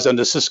recognized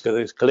under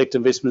CISCA, the Collective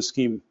Investment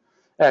Scheme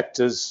Act,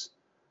 as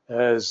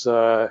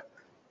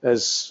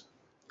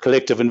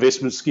collective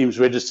investment schemes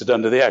registered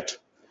under the Act.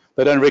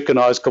 They don't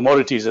recognize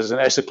commodities as an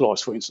asset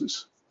class, for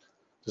instance.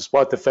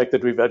 Despite the fact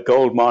that we've had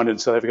gold mined in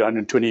South Africa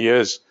 120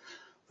 years,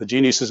 the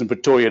geniuses in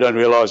Pretoria don't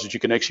realize that you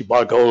can actually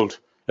buy gold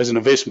as an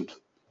investment.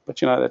 But,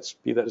 that's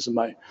be that as it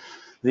may.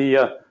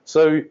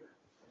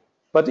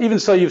 But even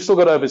so, you've still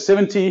got over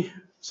 70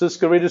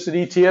 CISCA registered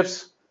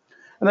ETFs,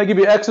 and they give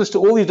you access to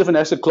all these different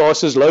asset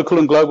classes, local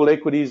and global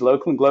equities,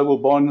 local and global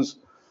bonds,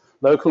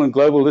 local and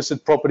global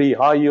listed property,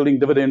 high-yielding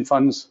dividend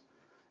funds,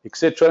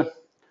 etc.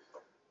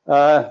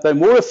 They're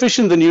more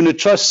efficient than unit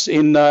trusts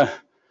in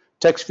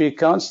tax-free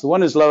accounts. The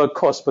one is lower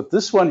cost, but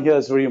this one here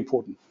is very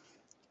important.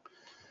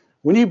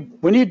 When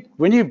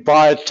you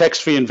buy a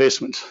tax-free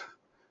investment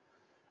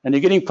and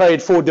you're getting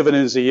paid 4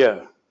 dividends a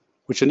year,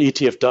 which an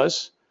ETF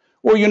does,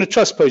 or unit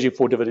trust pays you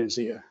 4 dividends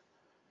a year,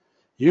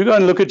 you go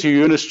and look at your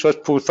unit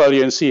trust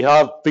portfolio and see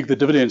how big the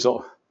dividends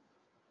are.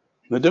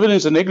 The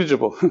dividends are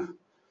negligible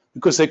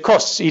because their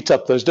costs eat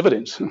up those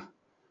dividends.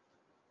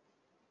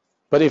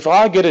 But if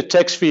I get a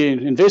tax-free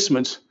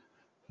investment,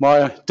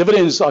 my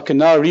dividends, I can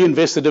now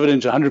reinvest the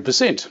dividends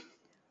 100%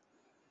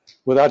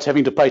 without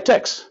having to pay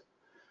tax.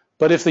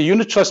 But if the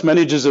unit trust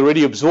managers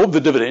already absorb the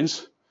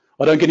dividends,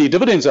 I don't get any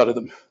dividends out of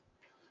them.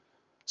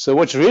 So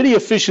what's really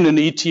efficient in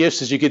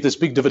ETFs is you get this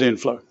big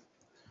dividend flow.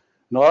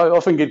 Now, I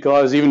often get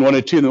guys, even 1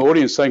 or 2 in the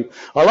audience, saying,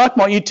 I like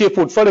my ETF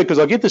portfolio because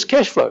I get this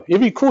cash flow.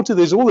 Every quarter,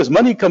 there's all this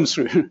money comes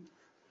through.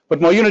 But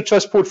my unit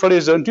trust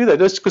portfolios don't do that.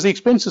 That's because the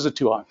expenses are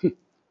too high.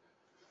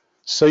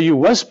 So you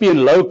must be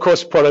in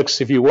low-cost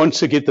products if you want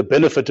to get the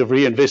benefit of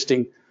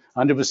reinvesting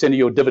 100% of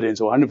your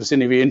dividends or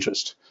 100% of your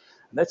interest.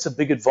 And that's a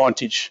big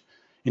advantage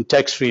in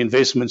tax-free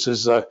investments,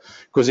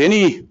 because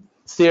any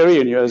theory,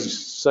 and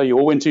you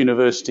all went to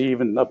university,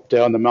 even up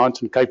down the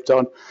mountain, Cape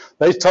Town,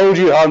 they told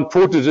you how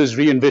important it is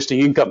reinvesting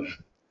income.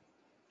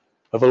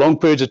 Over long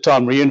periods of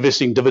time,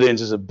 reinvesting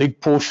dividends is a big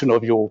portion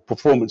of your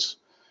performance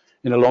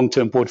in a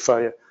long-term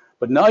portfolio.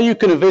 But now you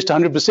can invest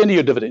 100% of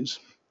your dividends,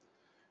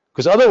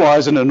 because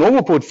otherwise, in a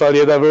normal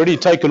portfolio, they've already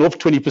taken off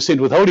 20%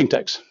 withholding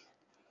tax.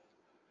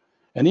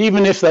 And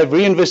even if they've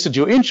reinvested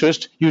your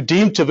interest, you're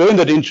deemed to have earned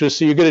that interest,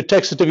 so you get a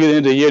tax certificate at the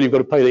end of the year, and you've got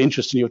to pay the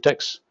interest in your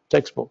tax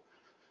bill.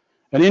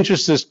 And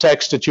interest is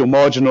taxed at your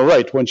marginal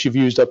rate once you've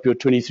used up your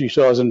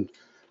 23,000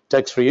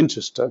 tax-free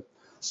interest.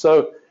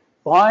 So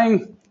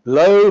buying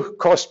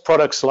low-cost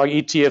products like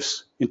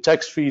ETFs in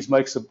tax-frees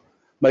makes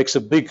a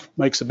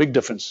big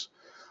difference.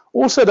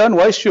 Also, don't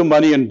waste your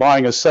money in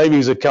buying a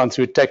savings account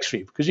through a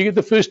tax-free, because you get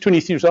the first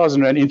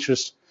 23,000 Rand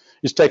interest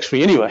is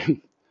tax-free anyway.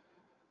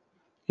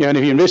 And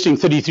if you're investing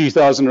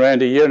 33,000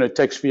 Rand a year in a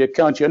tax-free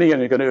account, you're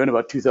only going to earn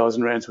about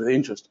 2,000 Rands worth of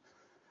interest.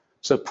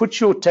 So put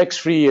your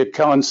tax-free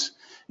accounts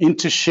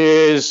into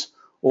shares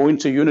or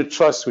into unit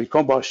trusts. We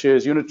can't buy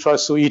shares, unit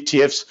trusts or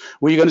ETFs,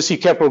 where you're going to see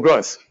capital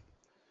growth.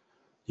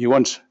 You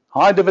want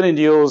high dividend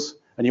yields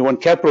and you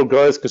want capital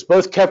growth, because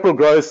both capital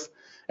growth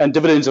and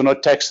dividends are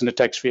not taxed in a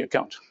tax-free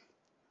account.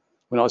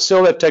 When I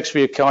sell that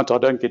tax-free account, I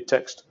don't get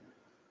taxed.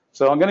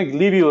 So I'm going to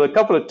leave you with a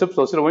couple of tips.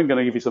 I said I wasn't going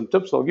to give you some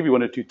tips. I'll give you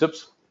 1 or 2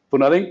 tips for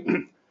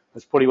nothing.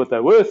 That's probably what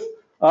they're worth.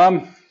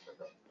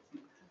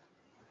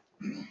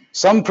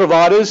 Some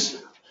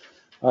providers,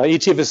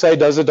 ETFSA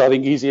does it. I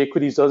think Easy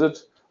Equities does it.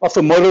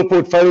 offer model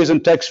portfolios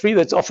and tax-free.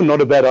 That's often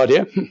not a bad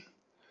idea.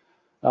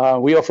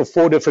 We offer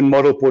 4 different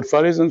model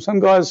portfolios, and some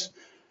guys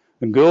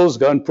and girls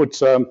go and put,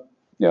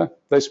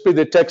 they spread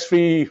their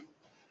tax-free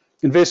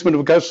investment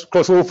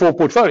across all 4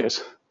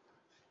 portfolios.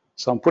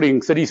 So I'm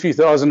putting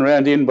 33,000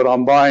 Rand in, but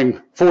I'm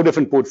buying 4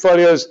 different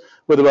portfolios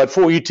with about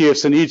 4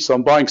 ETFs in each. So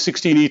I'm buying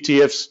 16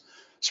 ETFs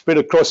spread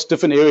across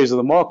different areas of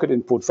the market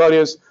in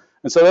portfolios.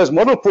 And so those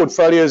model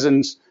portfolios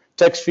and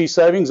tax-free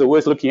savings are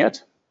worth looking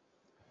at.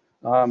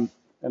 And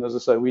as I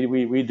say,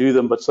 we do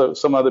them, but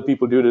some other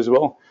people do it as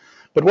well.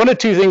 But 1 or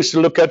 2 things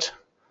to look at,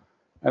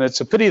 and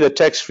it's a pity that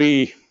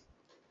tax-free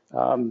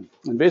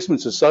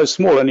investments are so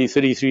small, only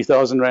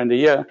 33,000 Rand a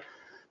year.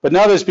 But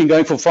now that's been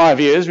going for 5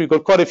 years. We've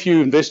got quite a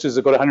few investors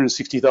that got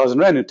 160,000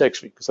 Rand in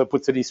tax-free because I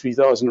put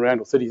 33,000 Rand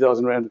or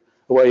 30,000 Rand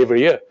away every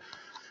year.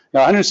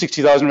 Now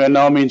 160,000 Rand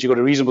now means you've got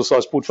a reasonable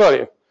sized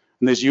portfolio.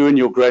 And there's you and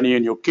your granny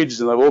and your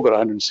kids, and they've all got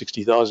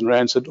 160,000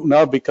 Rand. So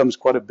now it becomes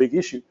quite a big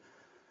issue.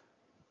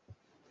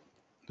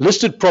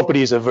 Listed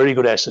property is a very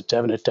good asset to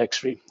have in a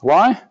tax-free.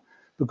 Why?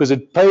 Because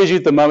it pays you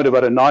at the moment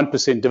about a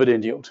 9%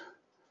 dividend yield.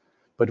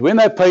 But when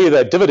they pay you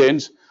that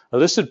dividend, a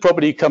listed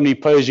property company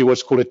pays you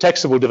what's called a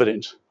taxable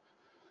dividend.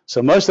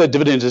 So most of that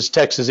dividend is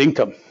taxed as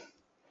income.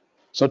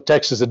 It's not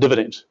taxed as a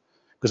dividend.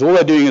 Because all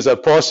they're doing is they're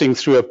passing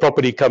through a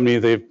property company,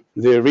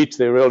 their REIT,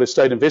 their real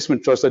estate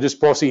investment trust, they're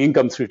just passing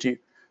income through to you.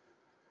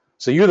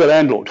 So you're the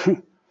landlord.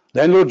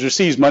 Landlord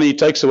receives money,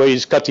 takes away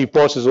his cut, he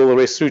passes all the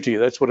rest through to you.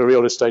 That's what a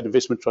real estate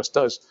investment trust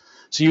does.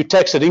 So you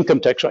tax at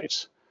income tax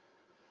rates.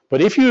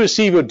 But if you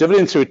receive your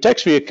dividend through a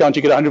tax-free account,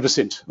 you get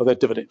 100% of that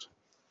dividend.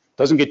 It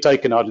doesn't get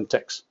taken out in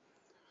tax.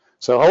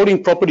 So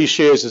holding property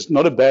shares is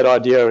not a bad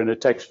idea in a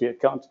tax-free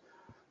account.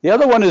 The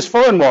other one is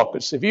foreign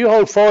markets. If you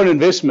hold foreign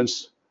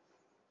investments,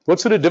 what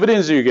sort of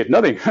dividends do you get?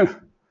 Nothing.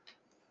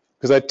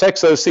 Because they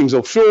tax those things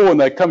offshore and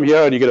they come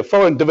here and you get a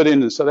foreign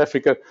dividend in South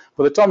Africa.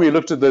 By the time you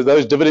looked at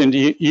those dividend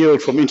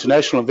yield from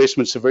international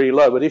investments are very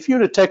low. But if you're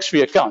in a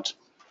tax-free account,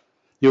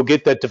 you'll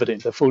get that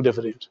dividend, the full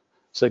dividend.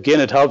 So again,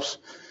 it helps.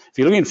 If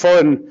you're looking at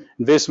foreign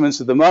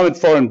investments, at the moment,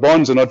 foreign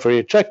bonds are not very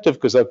attractive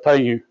because they're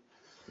paying you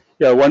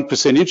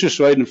 1% interest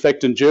rate. In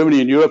fact, in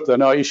Germany and Europe, they're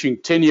now issuing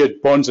 10-year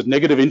bonds at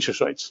negative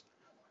interest rates.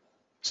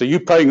 So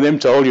you're paying them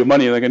to hold your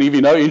money, and they're going to give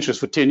you no interest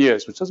for 10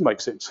 years, which doesn't make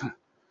sense.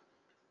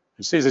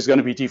 It says there's going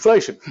to be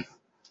deflation.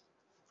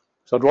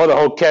 So I'd rather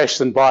hold cash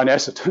than buy an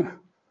asset.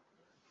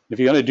 If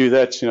you're going to do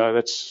that,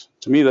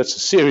 to me, that's a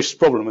serious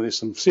problem. There's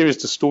some serious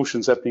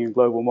distortions happening in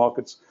global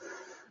markets.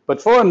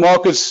 But foreign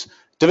markets,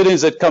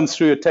 dividends that come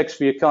through a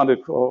tax-free account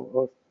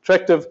are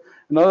attractive.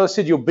 And as I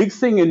said, your big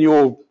thing in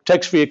your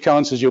tax-free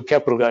accounts is your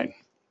capital gain.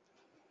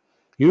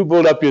 You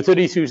build up your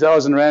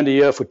 33,000 Rand a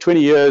year for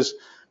 20 years.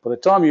 By the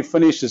time you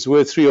finish, it's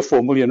worth 3 or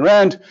 4 million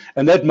Rand,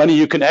 and that money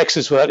you can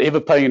access without ever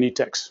paying any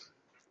tax.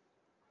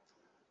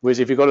 Whereas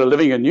if you've got a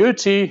living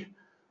annuity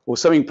or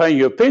something paying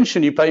you a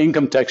pension, you pay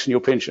income tax on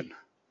your pension.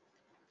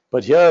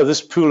 But here,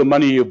 this pool of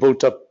money you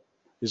built up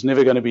is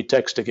never going to be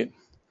taxed again.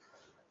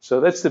 So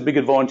that's the big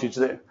advantage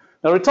there.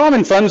 Now,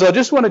 retirement funds, I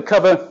just want to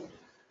cover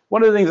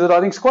one of the things that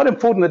I think is quite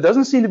important that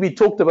doesn't seem to be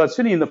talked about,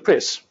 certainly in the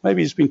press.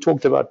 Maybe it's been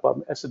talked about by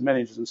asset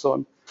managers and so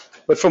on.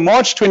 But from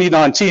March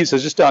 2019, so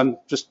just a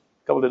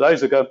couple of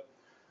days ago,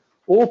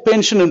 all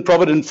pension and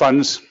provident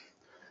funds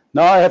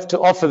now have to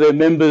offer their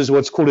members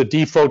what's called a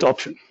default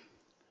option.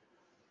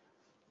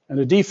 And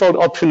a default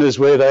option is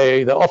where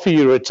they offer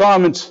you a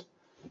retirement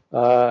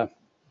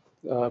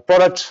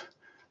product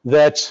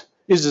that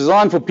is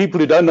designed for people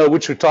who don't know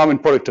which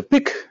retirement product to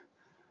pick,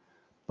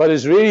 but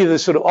is really the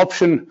sort of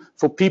option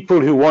for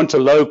people who want a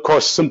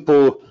low-cost,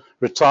 simple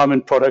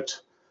retirement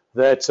product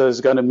that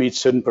is going to meet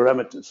certain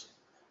parameters.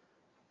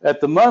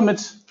 At the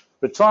moment,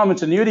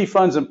 retirement annuity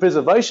funds and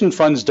preservation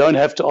funds don't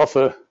have to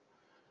offer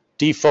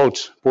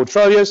default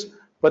portfolios,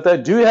 but they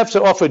do have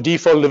to offer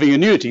default living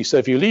annuity. So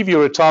if you leave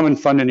your retirement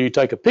fund and you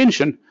take a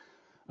pension,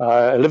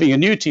 a living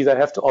annuity, they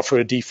have to offer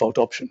a default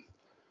option.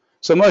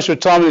 So most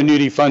retirement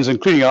annuity funds,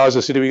 including ours, I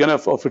said, if we're going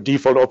to offer a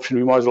default option,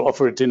 we might as well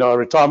offer it in our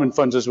retirement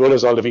funds as well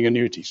as our living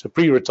annuity. So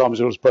pre-retirement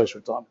as well as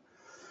post-retirement.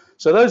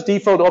 So those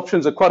default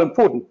options are quite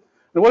important.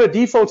 And what a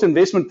default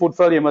investment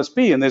portfolio must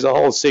be, and there's a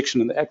whole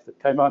section in the Act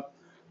that came out,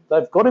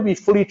 they've got to be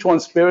fully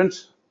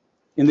transparent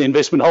in the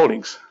investment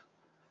holdings.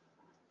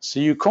 So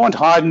you can't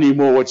hide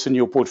anymore what's in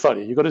your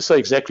portfolio. You've got to say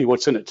exactly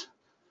what's in it.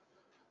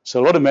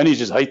 So a lot of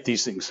managers hate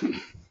these things.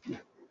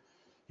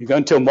 You go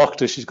and tell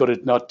Mokhtar she's got to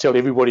now tell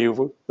everybody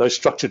those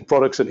structured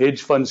products and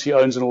hedge funds she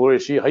owns and all the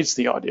rest. She hates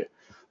the idea.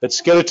 That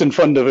skeleton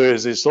fund of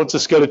hers, there's lots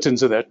of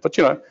skeletons of that. But,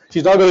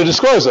 she's not going to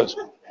disclose those.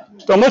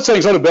 So I'm not saying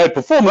it's not a bad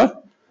performer,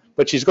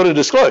 but she's got to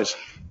disclose.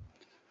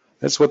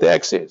 That's what the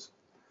Act says.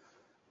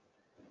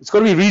 It's got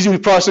to be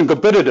reasonably priced and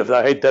competitive.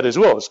 I hate that as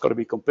well. It's got to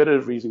be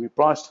competitive, reasonably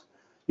priced.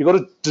 You've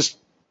got to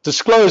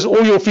disclose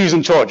all your fees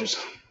and charges.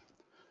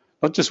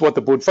 Not just what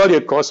the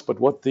portfolio costs, but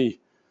what the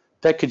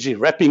packaging,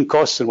 wrapping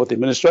costs and what the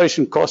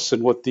administration costs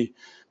and what the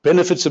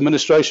benefits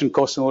administration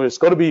costs and all that. It's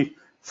got to be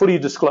fully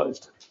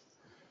disclosed.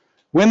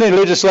 When the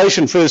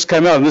legislation first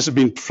came out, and this has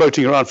been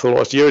floating around for the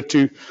last year or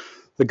two,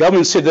 the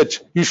government said that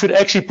you should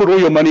actually put all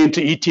your money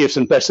into ETFs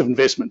and passive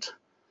investment.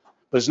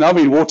 But it's now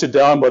been watered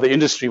down by the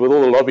industry with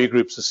all the lobby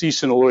groups, the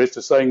CISA and all the rest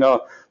are saying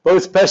now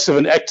both passive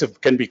and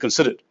active can be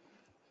considered.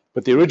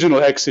 But the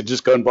original act said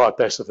just go and buy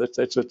passive. That's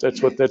what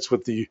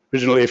the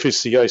original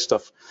FSCA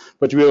stuff.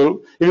 But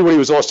everybody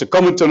was asked to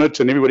comment on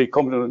it, and everybody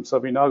commented on it, so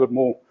we now got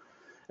more.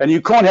 And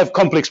you can't have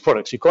complex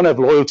products. You can't have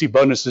loyalty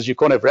bonuses. You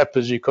can't have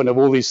wrappers. You can't have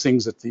all these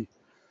things that the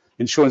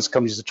insurance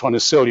companies are trying to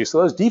sell you.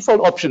 So those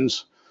default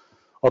options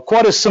are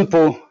quite a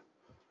simple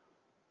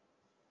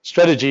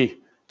strategy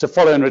to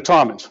follow in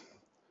retirement.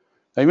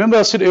 Now remember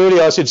I said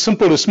earlier, I said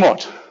simple to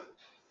smart.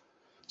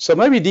 So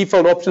maybe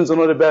default options are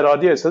not a bad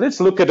idea. So let's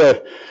look at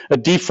a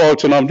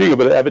default, and I'm doing a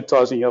bit of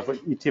advertising here for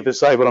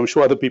ETFSA, but I'm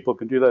sure other people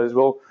can do that as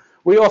well.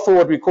 We offer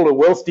what we call a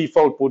wealth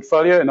default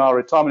portfolio in our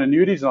retirement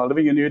annuities and our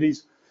living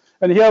annuities.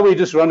 And here we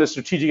just run a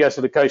strategic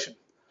asset allocation.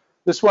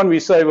 This one we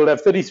say we'll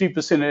have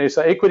 33% in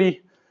SA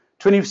equity,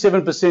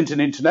 27%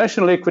 in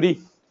international equity,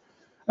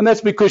 and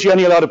that's because you're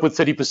only allowed to put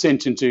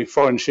 30% into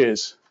foreign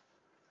shares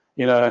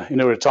in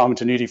a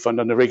retirement annuity fund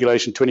under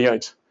Regulation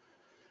 28.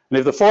 And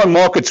if the foreign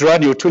market's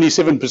run, your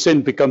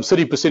 27% becomes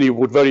 30%, you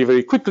would very,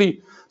 very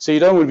quickly. So you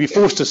don't want to be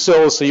forced to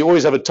sell, so you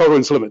always have a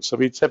tolerance limit. So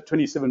we have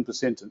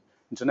 27% in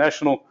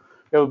international.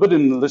 We have a bit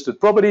in listed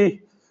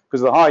property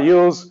because of the high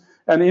yields.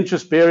 And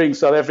interest-bearing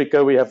South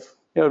Africa, we have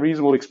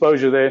reasonable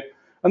exposure there.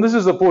 And this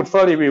is the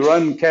portfolio we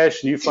run: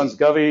 cash, new funds,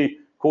 govie,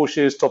 core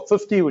shares, top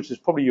 50, which is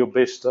probably your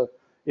best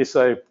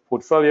SA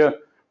portfolio.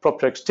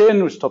 PropTrax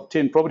 10, which is top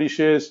 10 property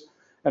shares.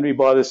 And we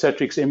buy the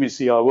Satrix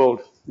MSCI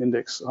World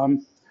Index.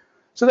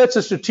 So that's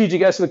a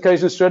strategic asset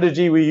allocation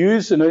strategy we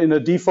use in a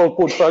default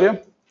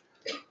portfolio.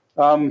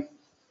 How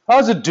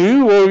does it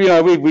do? Well,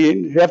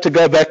 we have to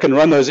go back and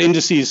run those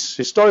indices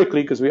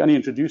historically because we only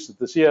introduced it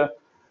this year.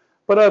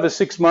 But over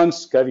 6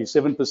 months, gave you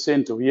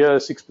 7% a year,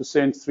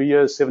 6%, 3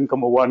 years,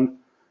 7.1,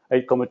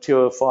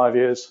 8.2, 5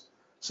 years.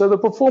 So the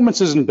performance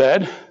isn't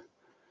bad.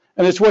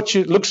 And it's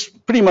looks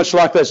pretty much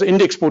like those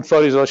index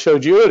portfolios I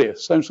showed you earlier.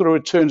 Same sort of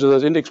returns as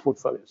those index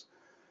portfolios.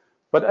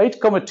 But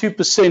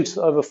 8.2%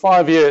 over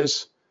 5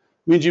 years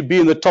means you'd be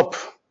in the top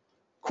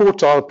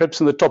quartile, perhaps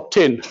in the top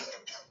 10,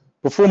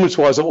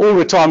 performance-wise, of all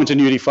retirement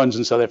annuity funds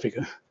in South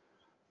Africa.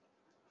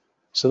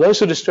 So those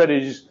sort of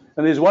strategies,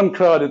 and there's one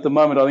crowd at the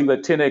moment, I think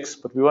they're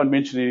 10x, but we won't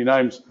mention any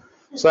names,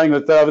 saying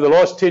that over the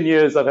last 10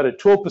 years, they've had a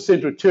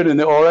 12% return in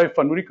their RA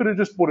fund. Well, you could have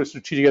just bought a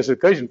strategic asset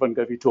allocation fund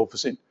and gave you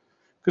 12%.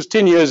 Because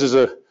 10 years is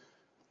what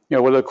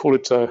do they call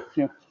it,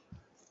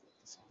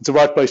 it's the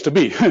right place to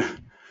be.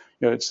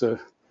 It's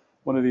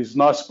one of these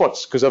nice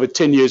spots, because over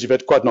 10 years, you've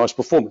had quite nice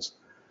performance.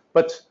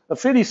 But a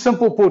fairly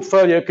simple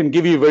portfolio can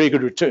give you very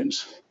good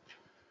returns.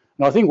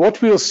 And I think what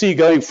we'll see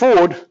going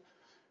forward,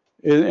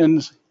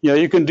 and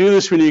you can do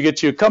this when you get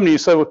to your company.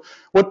 So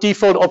what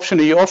default option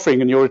are you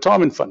offering in your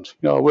retirement fund?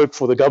 I work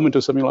for the government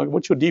or something like that.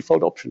 What's your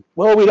default option?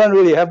 Well, we don't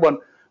really have one.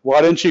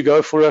 Why don't you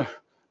go for a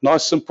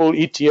nice, simple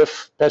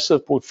ETF,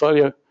 passive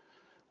portfolio,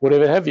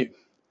 whatever have you?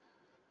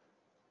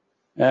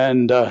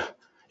 And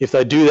if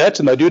they do that,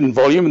 and they do it in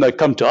volume, and they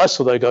come to us,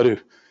 or they go to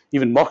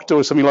even Mokhtar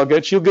or something like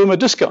that, you'll give them a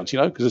discount,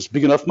 because it's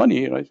big enough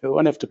money, they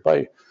won't have to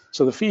pay.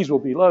 So the fees will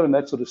be low and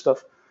that sort of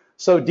stuff.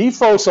 So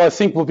defaults, I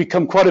think, will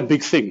become quite a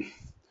big thing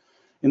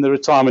in the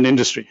retirement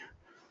industry.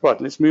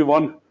 Right, let's move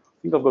on.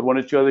 I think I've got one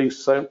or two other things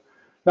to say.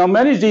 Now,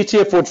 managed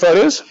ETF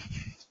portfolios.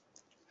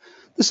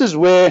 This is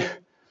where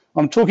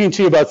I'm talking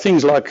to you about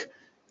things like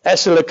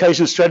asset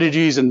allocation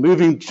strategies and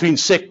moving between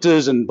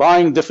sectors and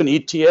buying different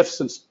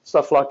ETFs and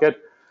stuff like that.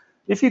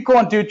 If you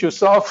can't do it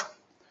yourself,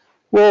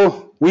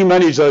 well, we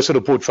manage those sort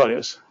of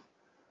portfolios.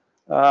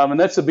 And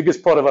that's the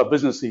biggest part of our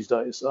business these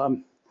days.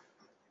 So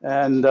we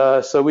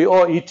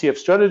are ETF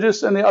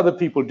strategists, and there are other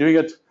people doing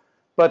it.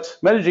 But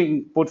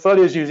managing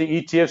portfolios using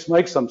ETFs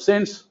makes some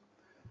sense,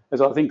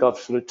 as I think I've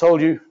sort of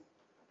told you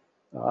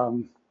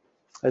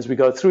as we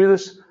go through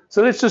this.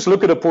 So let's just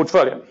look at a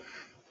portfolio.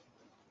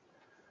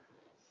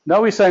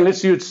 Now we're saying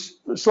let's use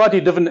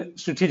slightly different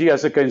strategic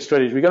asset allocation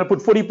strategy. We're going to put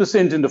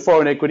 40% into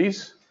foreign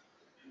equities,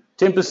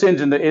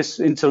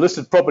 10% into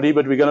listed property,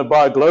 but we're going to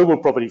buy a global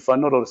property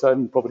fund, not a South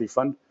African property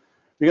fund.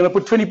 We're going to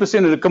put 20%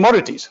 into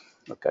commodities,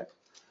 okay?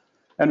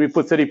 And we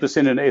put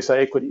 30% in SA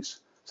equities.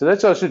 So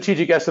that's our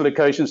strategic asset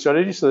allocation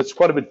strategy. So that's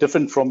quite a bit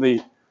different from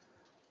the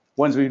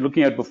ones we were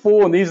looking at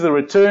before. And these are the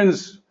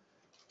returns,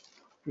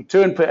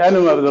 return per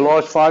annum over the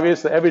last 5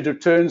 years, the average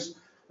returns.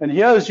 And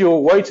here's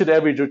your weighted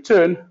average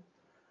return,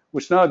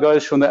 which now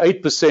goes from the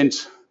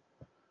 8%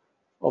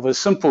 of a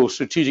simple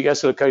strategic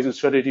asset allocation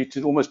strategy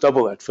to almost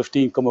double that,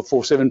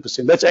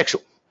 15.47%. That's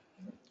actual.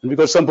 And we've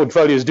got some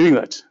portfolios doing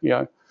that,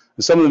 and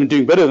some of them are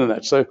doing better than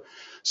that.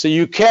 So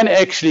you can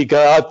actually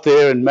go out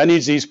there and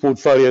manage these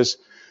portfolios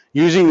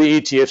using the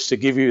ETFs to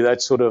give you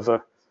that sort of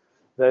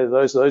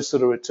those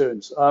sort of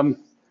returns.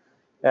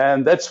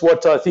 And that's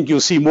what I think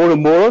you'll see more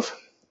and more of.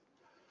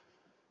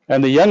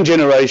 And the young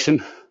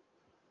generation,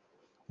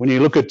 when you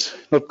look at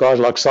not guys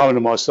like Simon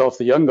and myself,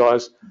 the young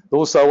guys, they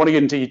also want to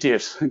get into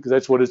ETFs because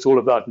that's what it's all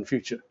about in the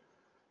future.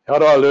 How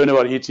do I learn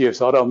about ETFs?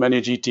 How do I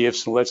manage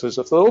ETFs and all that sort of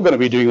stuff? So they're all going to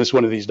be doing this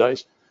one of these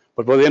days.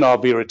 But by then I'll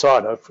be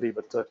retired, hopefully.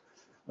 But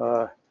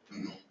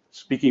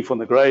speaking from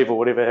the grave or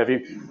whatever have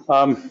you.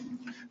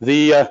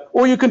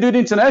 Or you can do it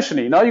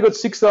internationally. Now you've got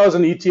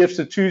 6,000 ETFs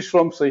to choose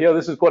from. So here,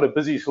 this is quite a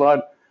busy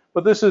slide.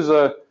 But this is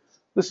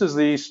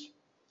the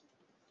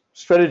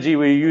strategy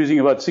we were using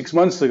about 6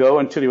 months ago. I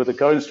won't tell you what the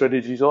current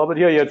strategies are. But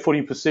here you had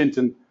 40%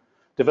 in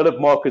developed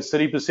markets,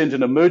 30%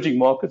 in emerging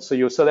markets. So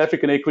your South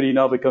African equity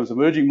now becomes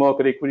emerging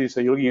market equity. So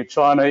you're looking at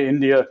China,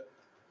 India.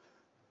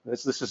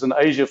 This is an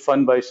Asia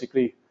fund,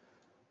 basically.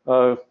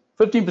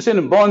 15%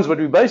 in bonds, but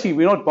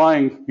we're not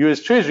buying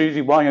US Treasuries.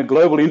 We're buying a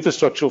global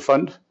infrastructural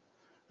fund,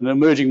 an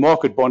emerging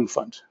market bond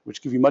fund,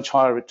 which give you much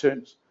higher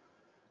returns.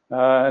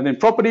 And then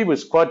property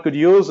was quite good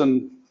yields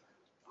and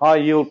high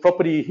yield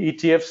property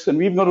ETFs. And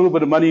we've got a little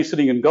bit of money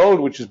sitting in gold,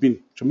 which has been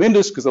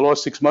tremendous because the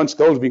last 6 months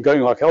gold has been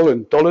going like hell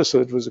in dollars. So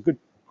it was a good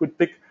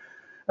pick.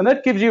 And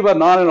that gives you about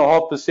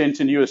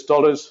 9.5% in US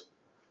dollars,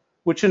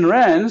 which in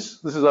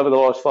rands, this is over the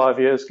last 5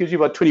 years, gives you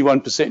about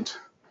 21%.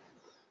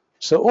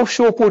 So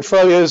offshore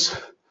portfolios,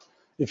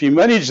 if you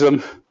manage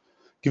them,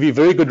 give you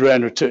very good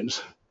rand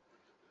returns.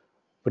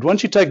 But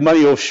once you take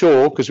money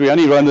offshore, because we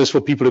only run this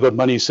for people who've got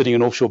money sitting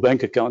in offshore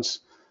bank accounts,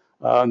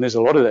 and there's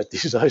a lot of that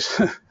these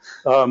days,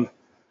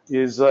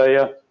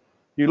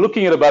 you're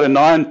looking at about a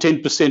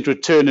 9-10%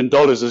 return in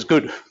dollars is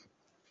good.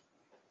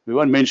 We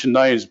won't mention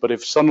names, but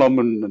if Sunlom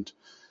and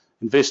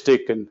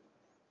Investec and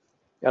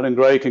Alan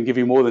Gray can give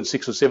you more than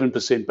 6 or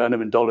 7% per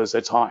annum in dollars,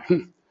 that's high.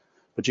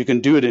 But you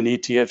can do it in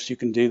ETFs. You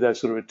can do those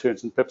sort of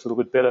returns and perhaps a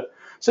little bit better.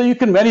 So you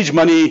can manage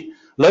money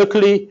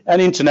locally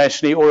and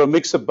internationally, or a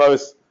mix of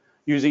both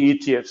using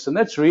ETFs. And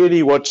that's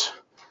really what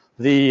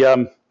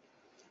the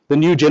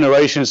new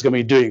generation is going to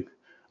be doing.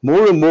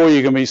 More and more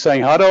you're going to be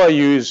saying, how do I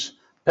use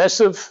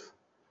passive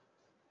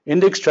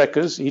index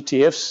trackers,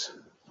 ETFs,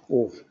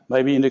 or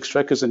maybe index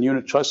trackers and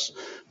unit trusts,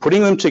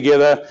 putting them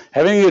together,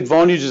 having the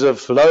advantages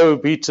of low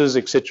betas,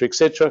 et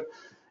cetera,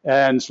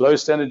 and low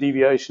standard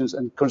deviations,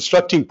 and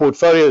constructing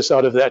portfolios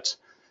out of that,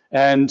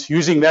 and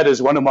using that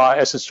as one of my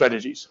asset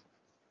strategies.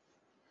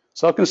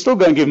 So I can still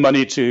go and give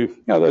money to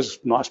those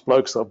nice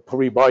blokes. They'll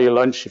probably buy you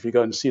lunch if you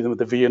go and see them at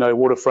the V&O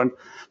waterfront.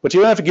 But you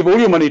don't have to give all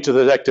your money to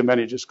those active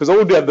managers because they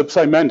all have the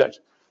same mandate.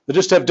 They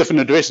just have different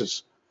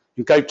addresses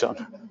in Cape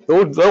Town. They're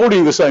all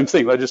doing the same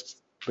thing. They're just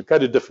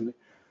located differently.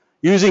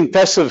 Using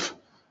passive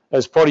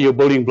as part of your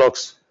building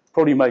blocks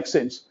probably makes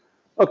sense.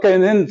 Okay,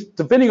 and then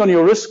depending on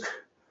your risk,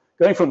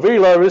 going from very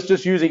low risk,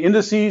 just using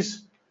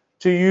indices,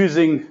 to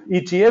using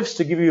ETFs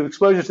to give you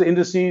exposure to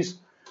indices,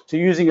 to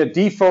using a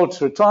default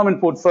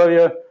retirement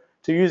portfolio,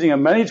 to using a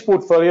managed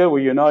portfolio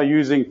where you're now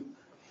using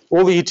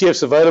all the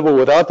ETFs available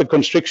without the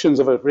constrictions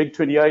of a Reg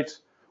 28,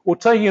 or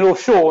taking it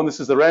offshore, and this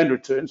is the Rand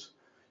returns.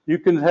 You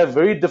can have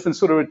very different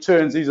sort of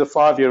returns. These are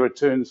 5-year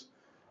returns,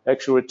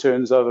 actual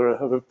returns over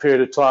a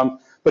period of time,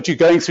 but you're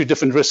going through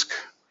different risk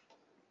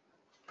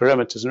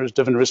parameters and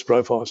different risk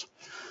profiles.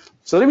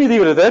 So let me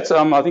leave it at that.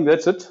 I think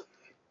that's it.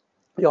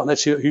 Yeah, and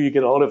that's who you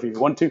get a hold of if you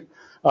want to.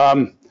 Are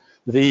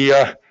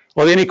there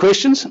any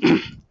questions?